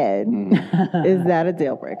quarterly head, is that a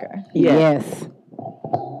deal breaker? Yes.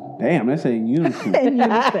 Damn, that's a unison. In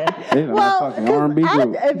unison. They a fucking 'cause R&B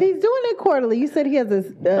group. if he's doing it quarterly, you said he has this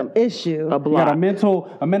issue. A He got block. a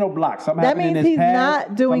mental block. Something That happened in means his he's past.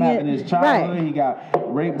 not doing something happened it- in his childhood. right. He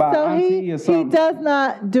got raped by So auntie he or something. does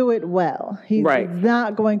not do it well. He's Right.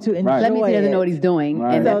 not going to enjoy Right. That means he doesn't it. know what he's doing.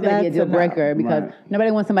 Right. And So that's going to be a that's deal a no. breaker because Right.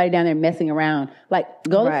 nobody wants somebody down there messing around. Like,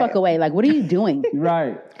 go the Right. fuck away. Like, what are you doing?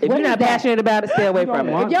 Right. If What you're not is that? passionate about it, stay away from don't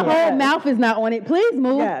it. want If your whole mouth is not on it, please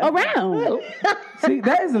move Yeah. around. See,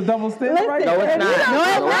 that is a double standard right No, there. it's not. No,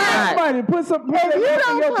 it's not. Somebody put some put that you in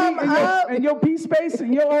don't your come up- in your pee space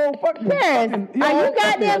and your whole fucking. Paris, fucking- are your you whole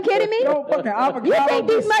goddamn fucking- kidding me? Your fucking You avocado think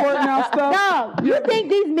these just squirting out stuff. Dog, you think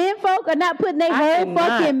these men folk are not putting their whole cannot.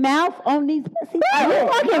 fucking mouth on these pussies? Are you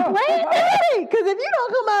fucking playing? Because if you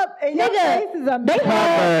don't come up and your Nigga, face is a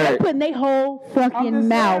they putting their whole I'm fucking just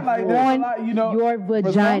mouth saying, like, there's a on lot, you know, your for some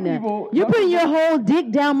vagina. people- You're some putting your people- whole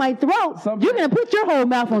dick down my throat. Some You're people- gonna put your whole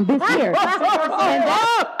mouth on this here. And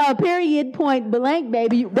that's a period point blank,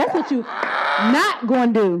 baby. That's what you not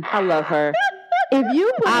gonna do. I love her. If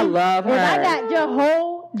you put, I love If I her. got your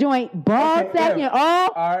whole joint, ball Okay, sack yeah. and all,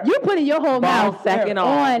 All right. you putting your whole Ball mouth sack and all.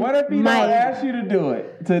 on What if he my. don't ask you to do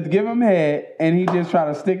it, to give him head, and he just try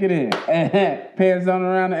to stick it in, pants on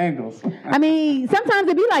around the ankles? I mean, sometimes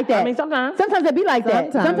it be like that. I mean, sometimes. Sometimes it be like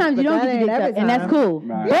that. Sometimes, Sometimes you but don't that get your ain't dick every sucked, and that's time. cool.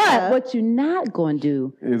 Right. But Yeah. what you're not going to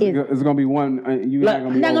do It's, is it's gonna be one. You're not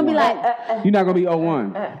gonna be. not gonna be 01. like You're not gonna be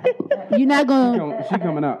 01. you're not gonna She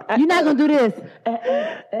coming up. you're not gonna do this.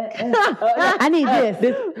 I need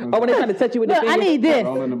this. Oh, when they trying to touch you with the Look, I finger. need this.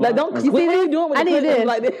 Rolling the Like, ball. don't. You What see are you this? doing with I the need finger this.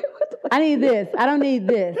 like this? I need this. I don't need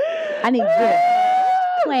this. I need this.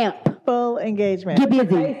 Clamp. full engagement. Get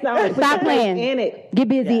busy. Hey, Summer, put Stop your playing. face in it. Get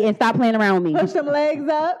busy and stop playing around with me. Push them legs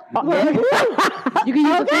up. You can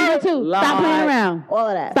use the finger too. Stop Lord. playing around. All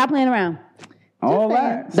of that. Stop playing around. All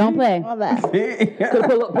that. Don't play. All that. Put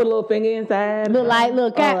a little finger inside. Look like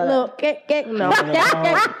little cat, All little cat, cat, No.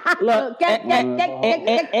 look, cat, cat,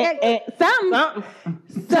 cat, cat, something,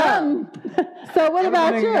 something. So what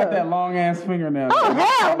about Nigga you? got that long ass fingernail. Oh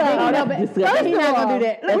hell no! No, but disgusting. he's not gonna do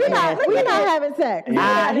that. We're not having sex. He's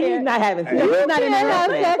not having sex. He's not in Can't have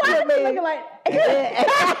the sex with me. looking like.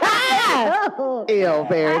 Ew,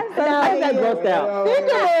 Paris. I got grossed out.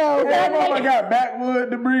 That mama got backwood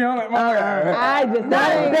debris on it. I just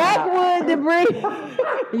not Backwood debris.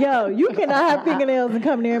 Yo, you cannot have fingernails and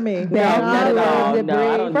come near me. not at all. Debris.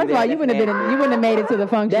 No, I don't do First of all, that. you wouldn't have made it to the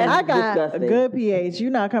function. That's I got disgusting. a good pH.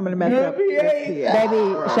 You're not coming to mess Good up. pH.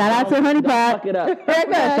 Baby, shout out to Honey Pot. Fuck it up.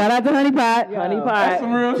 Shout out to Honey Pot. Honey That's some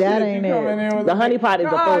pot. real That shit. ain't You it. coming in with The honey pot is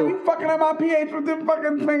the Nah, food. you fucking up my pH with them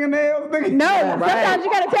fucking fingernails, nigga. No, sometimes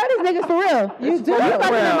you gotta tell these niggas for real. You do. You fucking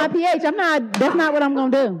For real. up my pH. I'm not. That's not what I'm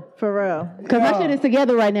gonna do. For real. Cause my shit is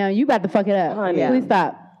together right now. You about to fuck it up. Honey. Please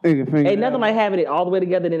stop. Ain't nothing like having it all the way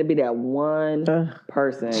together and then it be that one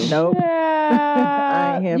person. Nope.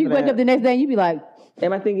 I ain't here You for wake that. up the next day and you be like, And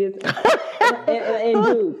my thing is, and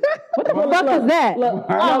dude, what the fuck is that? look,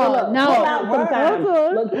 Oh, no. pull out sometimes.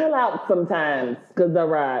 What? Look, pull out sometimes, cause the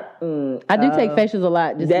ride. I do take facials a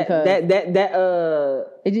lot just because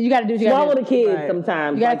you gotta do. You swallow gotta the kids Right.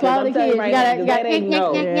 sometimes. You gotta Like, 'cause swallow I'm the telling kids. right You now, gotta, 'cause that ain't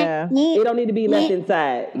no. Yeah. It don't need to be left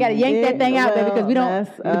inside. You gotta yank that thing out, baby, because we don't. Mess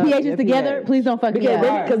The up pH is your together. pH. Please don't fuck me Because up. they,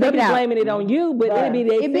 cause they Take be it out. blaming it on you, but it be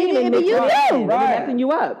they It be semen you mixed too. in. They be Right. messing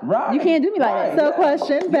you up. Right. You can't do me like that. So,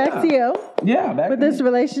 question back to you. Yeah, back With to this me.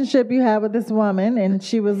 relationship you had with this woman, and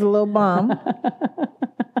she was a little bum,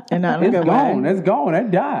 and not in a It's good gone. way. It's gone.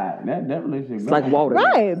 That died. That relationship. It's like water.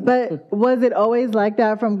 Right, but was it always like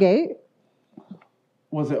that from gate?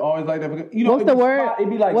 Was it always like that? You know, What's the word? It'd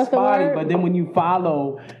be like What's the spotty, word? but then when you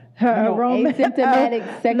follow, Her you know, aroma- Asymptomatic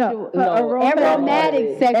sexual,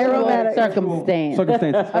 aromatic sexual Aromatic circumstance.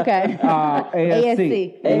 circumstances. Okay.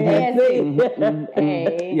 ASC.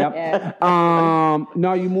 ASC. Yep.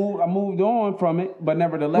 No, I moved on from it, but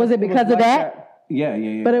nevertheless. Was it because of like that? Yeah,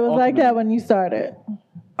 yeah. But it was like that Ultimately. when you started.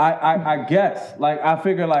 I guess. Like I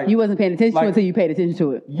figure like You wasn't paying attention to Like- it until you paid attention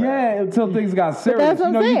to it. yeah, until things got serious. that's what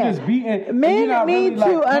you know, I'm you saying. just beating. and you're Men not need really, like,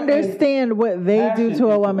 to putting- understand what they do passion to a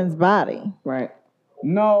into woman's body. Right.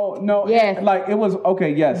 No. Yes. Like it was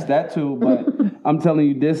okay. Yes, that too. But I'm telling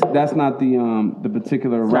you, that's not the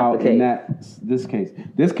particular not route the in case. this case.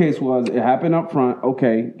 This case was it happened up front.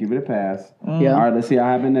 Okay, give it a pass. Yeah. All right, let's see how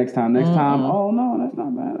it happened next time. Next time, oh no, that's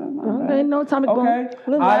not bad. That's not bad. Okay, no time to go. Okay,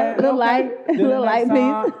 Little light, little light, Then the little light, next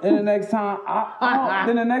time- please. Then the next time,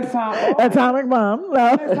 then the next time, Atomic bomb.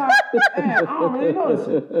 next No. time, damn, I don't really notice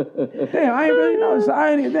it. Damn, I ain't really notice it.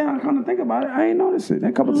 I come to think about it, I ain't notice it.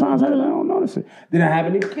 A couple times I don't notice it. Then it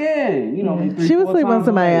happened again. You know, 3, She was 4 sleeping with times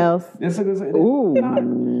somebody later. else.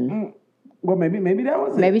 Ooh. Well, maybe that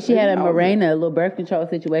was it. Maybe she had a that was it. Mirena, a little birth control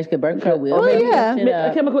situation. Because birth control will. Oh, fuck yeah. shit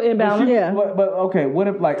up. Chemical imbalance. Yeah. But okay, what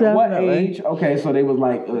if what Definitely. age? Okay, so they was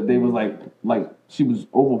like she was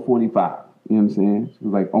over 45. You know what I'm saying? She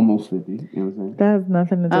was like almost 50. You know what I'm saying? That has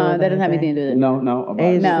nothing to do with That doesn't have anything. anything to do with it. No. About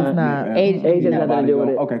Age it. does not. Age has no. nothing to do with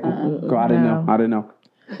it. Okay, cool. I didn't know. I didn't know.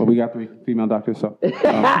 But we got 3 female doctors, so and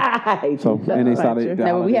they started.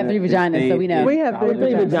 No, but we have 3 vaginas, so we know. We have 3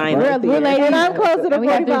 vaginas. We're ladies. When I'm closer to And we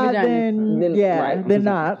have 3 45, vaginas. then Then- yeah, right. then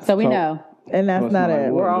not. So we know. And that's Well, not it's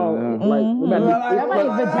it. We're all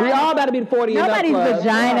we all about to be 40 and up Nobody's club.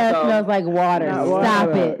 vagina So- smells like water. Stop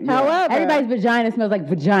it. Yeah. However, Everybody's vagina smells like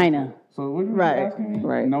vagina. So what you Right. asking me?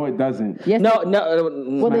 Right. No, it doesn't. Yes. No.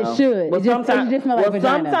 Well, it should. Well, It just smell like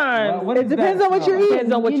vagina. sometimes What it does depends that on what smell you're like? eating.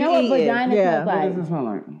 depends on what You know you what eat. vagina Yeah. smells What like? does it smell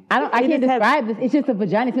like? I can't describe this. It's just a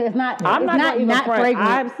vagina smell. It's not. I'm it's not not even not front. fragrant.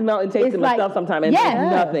 I've smelled and tasted It's like- myself sometimes, and Yes.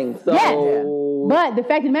 it's nothing. So, Yes. But the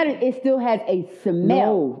fact of the matter is, it still has a smell.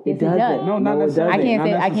 No, it Yes, doesn't. does. No, not No, it necessarily. doesn't. I can't Not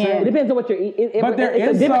say- I can't- it necessarily. depends on what you're eating. But there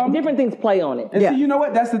it's is different, some- different things play on it. And Yeah. see, you know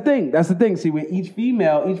what? That's the thing. That's the thing. See, with each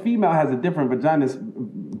female has a different vagina's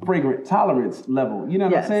fragrant tolerance level. You know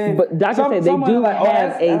what Yes. I'm saying? But doctors say they someone do like, oh,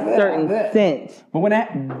 have that's a certain that. scent. But when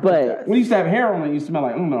But we used to have hair on it, it used to smell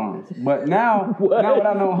like underarms. But now, now without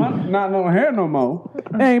not no hair no more,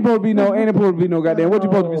 ain't supposed to be no goddamn. What you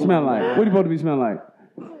supposed to be smelling like? What you supposed to be smelling like?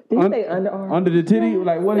 did you say underarm? Under the titty?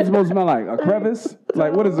 Like what is it supposed to smell like? A crevice?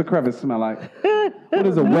 Like what does a crevice smell like? What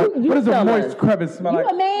is a wet? you What does a tell moist us. crevice smell You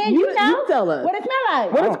like? a man, You- you know. you tell us. What it smell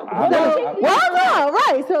like. I don't- Well, no,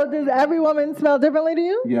 right. So does every woman smell differently to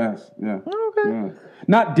you? Yes, yeah. Okay. Yeah.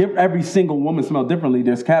 Not every single woman smell differently.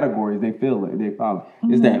 There's categories. They feel it. They follow.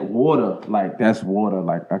 It's that water. Like that's water.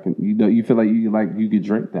 Like I can. You know. You feel like you could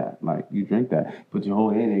drink that. Like you drink that. Put your whole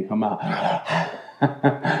head in. Come out. Like You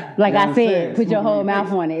know I what I'm said, saying? put your whole Smooth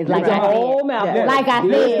mouth on it. It's like Your I whole said. mouth. Yeah. Like I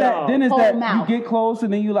Then it's said, that- then it's whole that mouth. you get close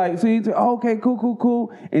and then you like, see, oh, okay,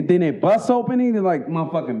 cool, and then it busts open and then like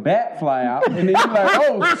motherfucking bat fly out, and then you like,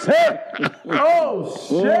 oh shit, oh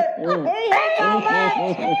shit, oh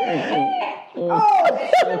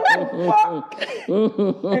shit,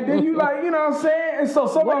 and then you like, you know what I'm saying? And so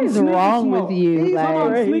some What of them is sneaky wrong smoke. with you? Some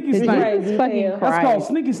of them Like, sneaky it's stink. crazy. Fucking That's Christ. called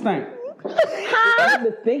sneaky stink.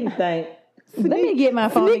 The stinky stank. Let me get my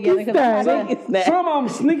phone together. 'cause I'm about to- Stinky stank. Some of them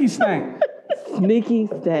sneaky stink. Sneaky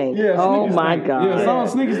stank. Yeah, Oh sneaky my stank. god. Yeah, some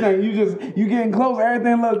sneaky stank. You getting close,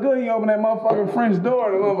 everything look good. You open that motherfucking French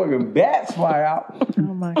door, and the motherfucking bats fly out. Oh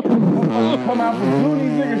my god. Come out from blue,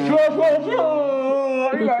 these niggas shrug.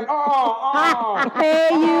 You like, oh. Hey,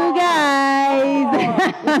 you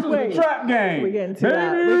guys. This is a trap game. We're getting too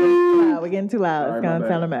loud. We're getting too loud. It's gonna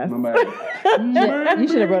sound a mess. You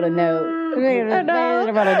should have wrote a note. You should have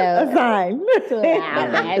wrote a A note. sign. Too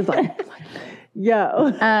loud, man. It's like,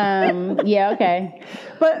 Yo. Yeah, okay.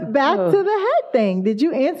 But back to the head thing. Did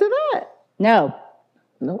you answer that? No.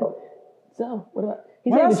 no. So what about? He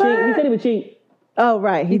What said I he would cheat. He said? said he would cheat. Oh,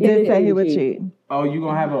 right. He did say he would cheat. Oh, you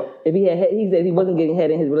gonna have a? If he had, he said he wasn't getting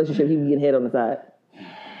head in his relationship. He would get head on the side.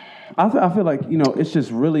 I feel like it's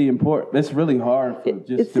just really important. It's really hard for It's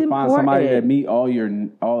just to find somebody important. that meet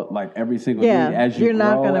all like every single Yeah, need as you you're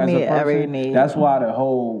not grow gonna as a meet every person. need. That's why the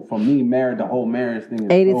whole marriage thing is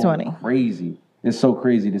 80-20. so crazy. It's so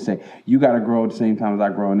crazy to say you got to grow at the same time as I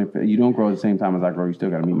grow, and if you don't grow at the same time as I grow, you still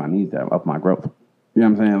got to meet my needs of my growth. You know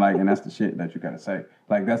what I'm saying? Like, and that's the shit that you got to say.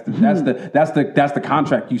 Like, that's the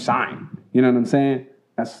contract you sign. You know what I'm saying?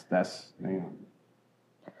 That's damn.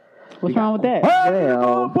 What's wrong with that? Hey,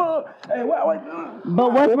 what?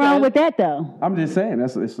 But what's wrong with that, though? I'm just saying.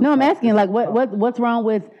 No, I'm asking, like, what's wrong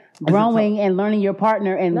with growing and learning your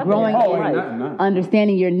partner and growing Oh, and nothing.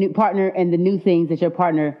 understanding your new partner and the new things that your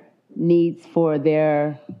partner needs for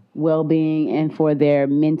their well-being and for their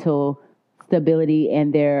mental stability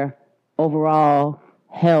and their overall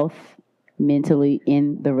health mentally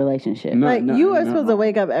in the relationship. Like, you are supposed to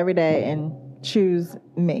wake up every day and choose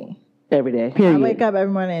me. Every day. Period. I wake up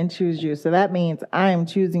every morning and choose you. So that means I am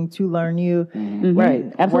choosing to learn you,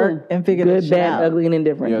 Right. Absolutely. work, and figure this Good, shit bad, out. ugly, and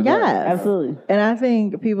indifferent. Yeah. Yes. Absolutely. And I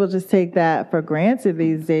think people just take that for granted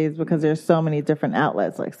these days because there's so many different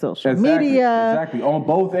outlets like social media. Exactly. On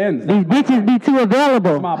both ends. These bitches be too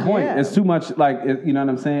available. That's my point. Yeah. It's too much. Like you know what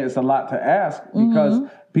I'm saying. It's a lot to ask because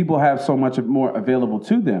people have so much more available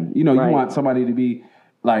to them. You know, Right. you want somebody to be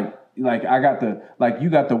like you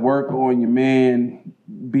got to work on your man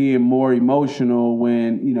being more emotional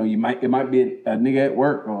when it might be a nigga at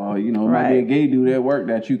work or it might be a gay dude at work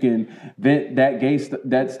that you can vent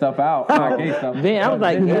that stuff out. Not gay stuff. Then I was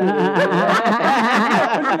like, But you know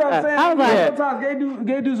what I'm saying? I was like- Sometimes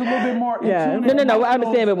gay dudes a little bit more. Yeah. in tune No, I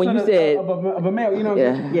understand, but when you to the- said- of a male, you know,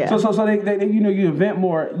 Yeah. So they you invent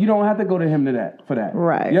more. You don't have to go to him for that.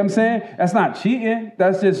 Right. You know what I'm saying? That's not cheating.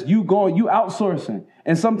 That's just you outsourcing.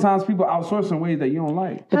 And sometimes people outsource in ways that you don't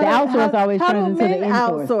like. But the outsource always how turns do into the men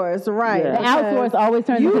insource. outsource, right? Yeah. The outsource always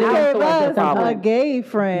turns You into the gave outsource. us at some a point. gay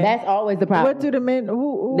friend. That's always the problem. What do the men?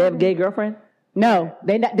 Who they have a gay girlfriend? No,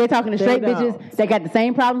 they're talking to straight don't. bitches. They got the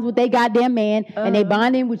same problems with their goddamn man, and they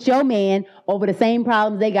bonding with your man over the same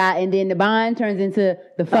problems they got, and then the bond turns into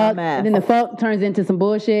the fuck, mess. and then the fuck turns into some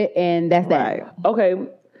bullshit, and that's Right. that. Okay.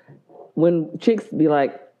 When chicks be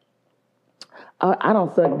like, I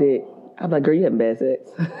don't suck dick. I'm like, girl, you having bad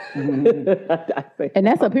sex. I say, And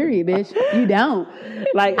that's a period, bitch. You don't.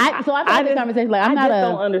 like, So I've had this conversation. Like, I'm I not just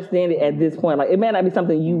don't understand it at this point. Like, it may not be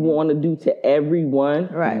something you want to do to everyone,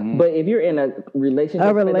 Right. But if you're in a relationship,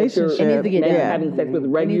 A relationship. It needs to get that you're done. having sex with It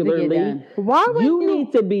needs to get regularly, done. Why would you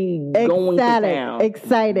need to be going to town,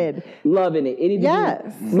 excited. loving it. It needs Yes.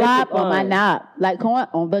 to be Slap on my fun. knob, like corn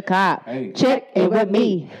on the cob. Hey. Check in with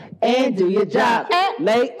me and do your job.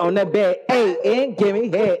 Lay on the bed, hey, and give me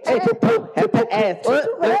head. Hey, have to ass,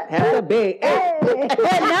 have to bed.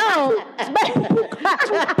 No,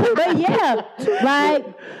 but yeah, like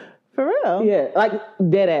For real. Yeah, like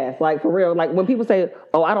dead ass, like for real. Like when people say,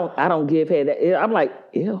 "Oh, I don't give head," I'm like,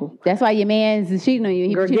 ew. that's why your man's cheating on you.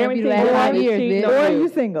 He Girl, cheated on you the last guarantee 5 you years, cheating bitch. on Or you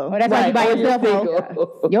single. Or that's why you by Right, or you're yourself.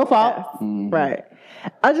 single. Ho. Your fault. Right.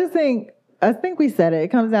 I think we said it. It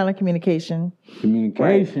comes down to communication.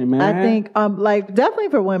 Communication, man. I think, like definitely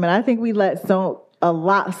for women, I think we let a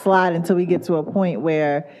lot slide until we get to a point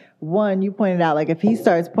where, one, you pointed out, like if he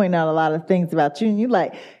starts pointing out a lot of things about you, and you're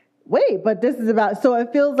like, wait, but this is about. So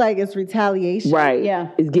it feels like it's retaliation. Right. Yeah.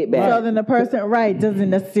 It's get back. So then the person, doesn't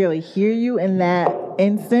necessarily hear you in that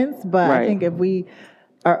instance, but I Right. think if we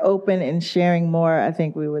are open and sharing more, I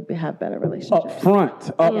think we would have better relationships. up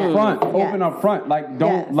front, open Yes. up front. Like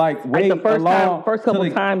don't Yes. like like wait the first along couple till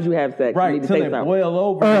it- times you have sex, you Right, need to till say it something. boil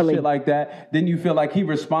over Early. and shit like that. Then you feel like he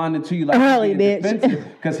responded to you like Early, bitch.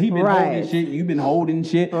 because he been Right. holding shit, you've been holding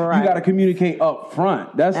shit. Right. You got to communicate up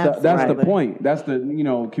front. That's the Absolutely. point. That's the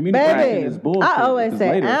communication Baby, is bullshit. I always It's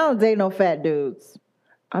say, later. I don't date no fat dudes.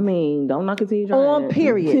 I mean, don't knock it till you try On it.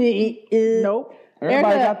 period. Nope.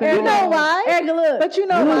 Everybody got their You know why? Erica, look. But you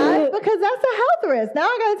know why? Because that's a health risk. Now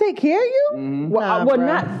I got to take care of you? Well, Nah, bruh.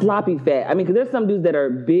 not sloppy fat. I mean, because there's some dudes that are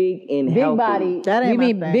big and Big healthy. body. That ain't we my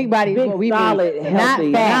mean thing. big body is Big, what we solid, mean. healthy,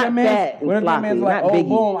 Not fat. not What if that fat and what if that sloppy, man's like, not oh, biggie.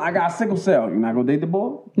 boom, I got sickle cell. You're not gonna date the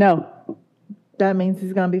boy? No. That means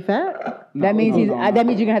he's going to be fat? That means no, no. that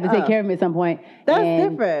means you're gonna have to take care of him at some point. That's And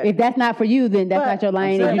different. If that's not for you, then that's But- not your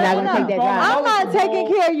lane, and you're not gonna take that I'm job. not taking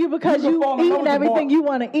care of you because You can you fall in love eating with the everything boy. you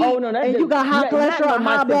want to eat, Oh, no, that's and you just- got high not- not cholesterol,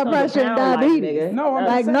 my high blood 600 pressure, and pound life, diabetes. nigga. No, I'm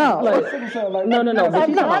Like, just no. saying, like, sickle cell, like, No, but she's I'm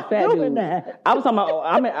talking not about fat doing dudes. that. I was talking about.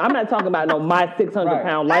 I'm not talking about no my 600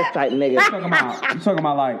 pound life type nigga. I'm talking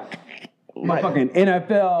about like motherfucking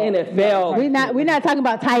NFL. NFL. We're not talking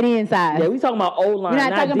about tight end size. Yeah, we talking about O line. We're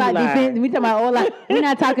not talking about defense. We talking about all like we're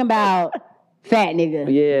not talking about fat nigga.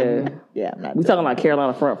 Yeah, Yeah, I'm not we talking about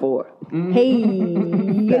Carolina front four. Hey.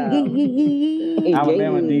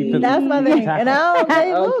 Alabama defense. That's my thing. And I don't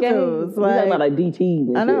date little Okay, dudes. we talking about Like, like DTs.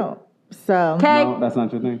 And I know. So, No, that's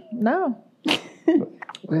not your thing. no.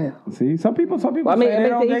 Well, See, some people Well, I mean, say it they makes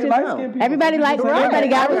don't it date easy light now. skinned people. Everybody Some like people say everybody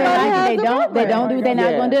got what they Everybody like. has They a don't preference. do what they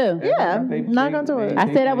not Yeah. gonna do. Yeah, They- not gonna do it.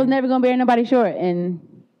 I said I was never gonna bear nobody short, and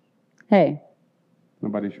hey,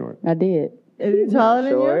 Nobody short. I did. Is he taller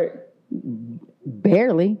than you? short.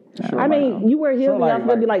 Barely. I mean, you wear heels Sure, and like- y'all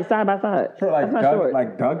supposed to be like side by side. Short like That's not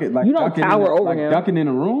short. ducking, like You don't ducking tower in the, over like him. ducking in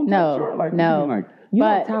a room. No, Short, like, no. like You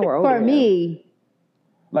but don't tower over for him. me,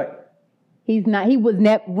 like he's not. He was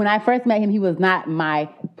never. When I first met him, he was not my.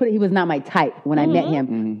 He was not my type when I met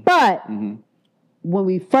him. But when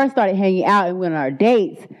we first started hanging out and went on our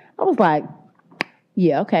dates, I was like,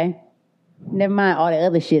 yeah, okay. Never mind all the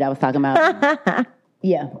other shit I was talking about.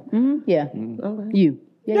 Yeah, yeah. Okay. You.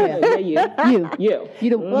 Yeah, Yeah, yeah, you. yeah. You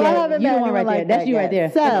the, Well, I haven't you the met one right anyone there. like That's that you yet. right there.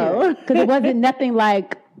 So- Because it wasn't nothing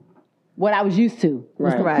like what I was used to. It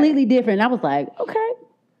was Right. completely different. And I was like, okay,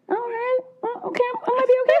 all right, okay, I might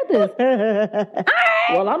be okay with this.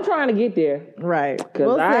 Well, I'm trying to get there Right. because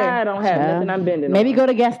We'll see. I don't have Child. nothing I'm bending Maybe on. go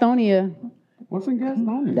to Gastonia. what's in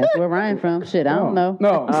Gastonia? That's where Ryan from. Shit, I don't know.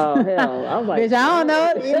 No. Oh hell! I was like, Bitch, I don't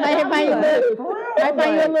know. It might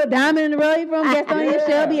find you a little diamond in the road. You from Gastonia,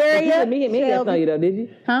 Shelby Did area? you meet him in Gastonia though? Did you?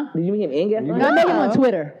 Huh? Did you meet him in Gastonia? No, I met him on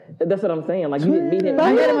Twitter. That's what I'm saying. Like you didn't meet him. But I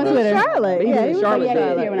he met him was on in Twitter. Charlotte. But he was Yeah, in he was Charlotte. Yeah, he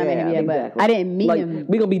was here when I met him, yeah, but I didn't meet Like him.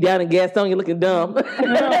 we gonna be down in Gastonia looking dumb Like,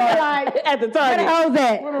 at the where the Target. hoes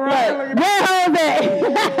at? Where hoes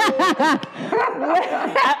at?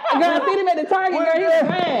 Girl, I seen him at the Target. Girl, he was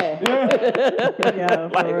mad. Yeah,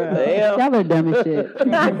 for Like real. what the hell? Y'all are dumb as shit.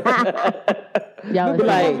 Y'all are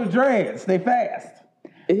Like- Those are dreads. They fast.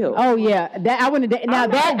 Ew. Oh yeah, that I wouldn't. Now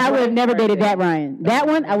that I would have never dated that Ryan. That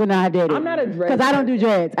one I would not have dated. I'm not a dread because I don't do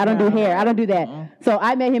dreads. I don't do hair. I don't do that. So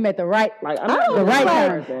I met him at the right. Like I'm I not don't, The feel right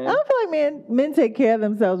like, time. I don't feel like men take care of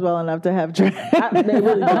themselves well enough to have dreads. They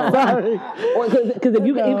really don't. Sorry. Or because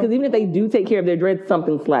even if they do take care of their dreads,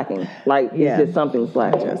 something's slacking. Like Yeah. it's just something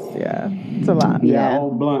slacking. Yeah, it's a lot. Yeah.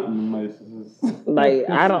 Old blunt. Like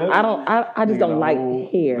I just don't like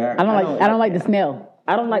hair. I don't like the smell.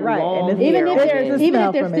 I don't like Right, long and it's- Even hair if on they're men. smell even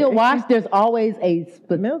if they're from still it. washed, there's always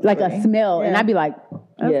Milk like a spray. smell, and Yeah. I'd be like,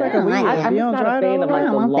 That's like a weed. I- If I'm you just don't not dry a it fan all of like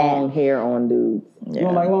over, the want that. long hair on dudes. You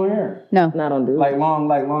don't like long hair? no, Not on dudes. Like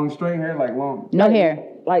long straight hair, like long. no hair.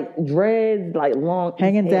 Like dreads, like long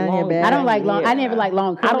Hanging down your long back. I don't like long. hair. I never like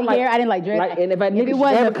long I curly don't like- hair. I didn't like dreads. Like, and if it niggas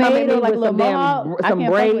wasn't ever a come at fade me or like a with little some mohawk, I some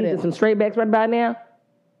can't fuck braids with and it. some straight backs right about now,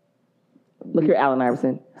 look here, Allen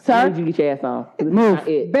Iverson. Sir? I need you to get your ass on. This is Move. not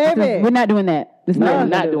it. baby. We're not doing that. This is No, not, I'm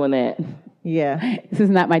not doing that. Yeah. This is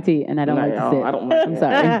not my tea, and I don't Not like at to all. sit. I don't like I'm it.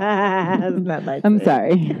 sorry. It's not like I'm that.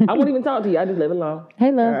 sorry. I won't even talk to you. I just leave it alone.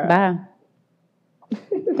 Hey, love. Bye.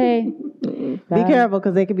 Hey. Be careful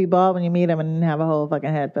because they could be bald when you meet them and have a whole fucking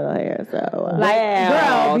head full of hair. So Like,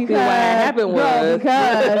 Wow. girl, See, what happened was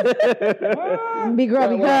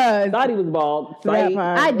because thought he was bald. that Psych.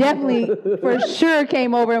 part. I definitely for sure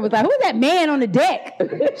came over and was like, "Who's that man on the deck?"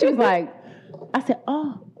 She was like, "I said,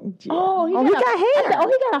 oh, he got hair. I said, oh,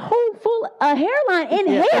 he got a whole full hairline and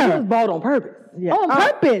He hair was bald on purpose. Yeah. on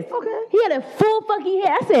purpose. okay. He had a full fucking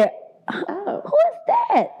hair. I said, who is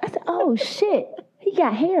that? I said, oh shit, he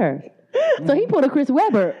got hair." So he pulled a Chris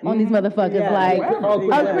Webber on these motherfuckers. Yeah. Like, Oh,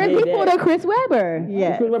 Chris he pulled a Chris Webber.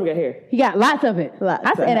 Yeah. Chris Webber got hair. He got lots of it. Lots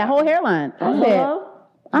I of said, it. that whole hairline. I said, Hello?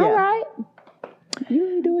 all Yeah. right.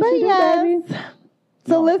 You do But what you yes. do, baby.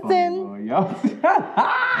 So listen, Y'all.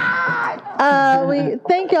 we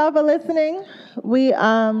thank y'all for listening. We you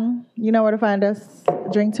know where to find us.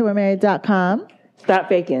 drinktowemarried.com. Stop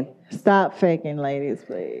faking. Stop faking, ladies,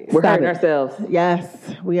 please. We're Stop hurting it. ourselves. Yes,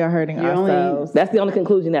 we are hurting You're only- ourselves. That's the only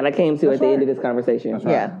conclusion that I came to at the end of this conversation. right.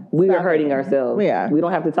 Yeah. We are Stop hurting it. ourselves. We are. We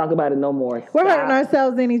don't have to talk about it no more. We're Stop. hurting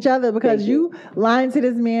ourselves and each other because Thank you lying to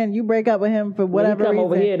this man, you break up with him for When whatever you come reason.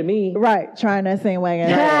 over here to me, Right, trying that same wagon.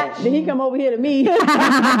 Then he come over here to me.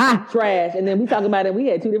 trash, and then we talk about it. We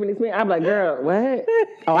had two different experiences. I'm like, girl, what?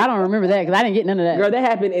 Oh, I don't remember that because I didn't get none of that. Girl, that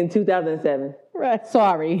happened in 2007. Right.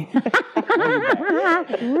 Sorry. Right.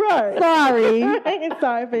 Sorry.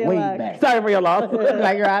 Sorry for your Way luck. back. Sorry for your loss.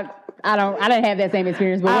 Like, girl, I didn't have that same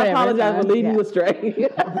experience, but I whatever. apologize for leading you astray.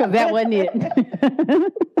 Because that wasn't it.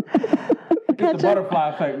 It's the butterfly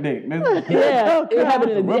effect, Nick. Yeah, it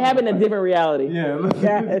happened in a different reality.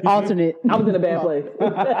 Yeah. Alternate. I was in a bad place.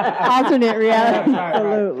 Alternate reality.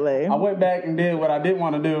 Absolutely. I went back and did what I didn't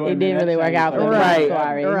want to do. It and didn't then really that work out for changed me. Right.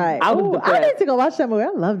 Sorry. Right. I was Ooh, depressed. I need to go watch that movie. I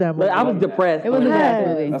love that movie. But I was depressed. It was a good ass Yes.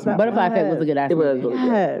 movie. That's not Butterfly bad. Effect was a good ass It movie. was really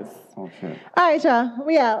good. Yes. Oh, shit. All right, y'all.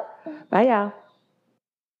 We out. Bye, y'all.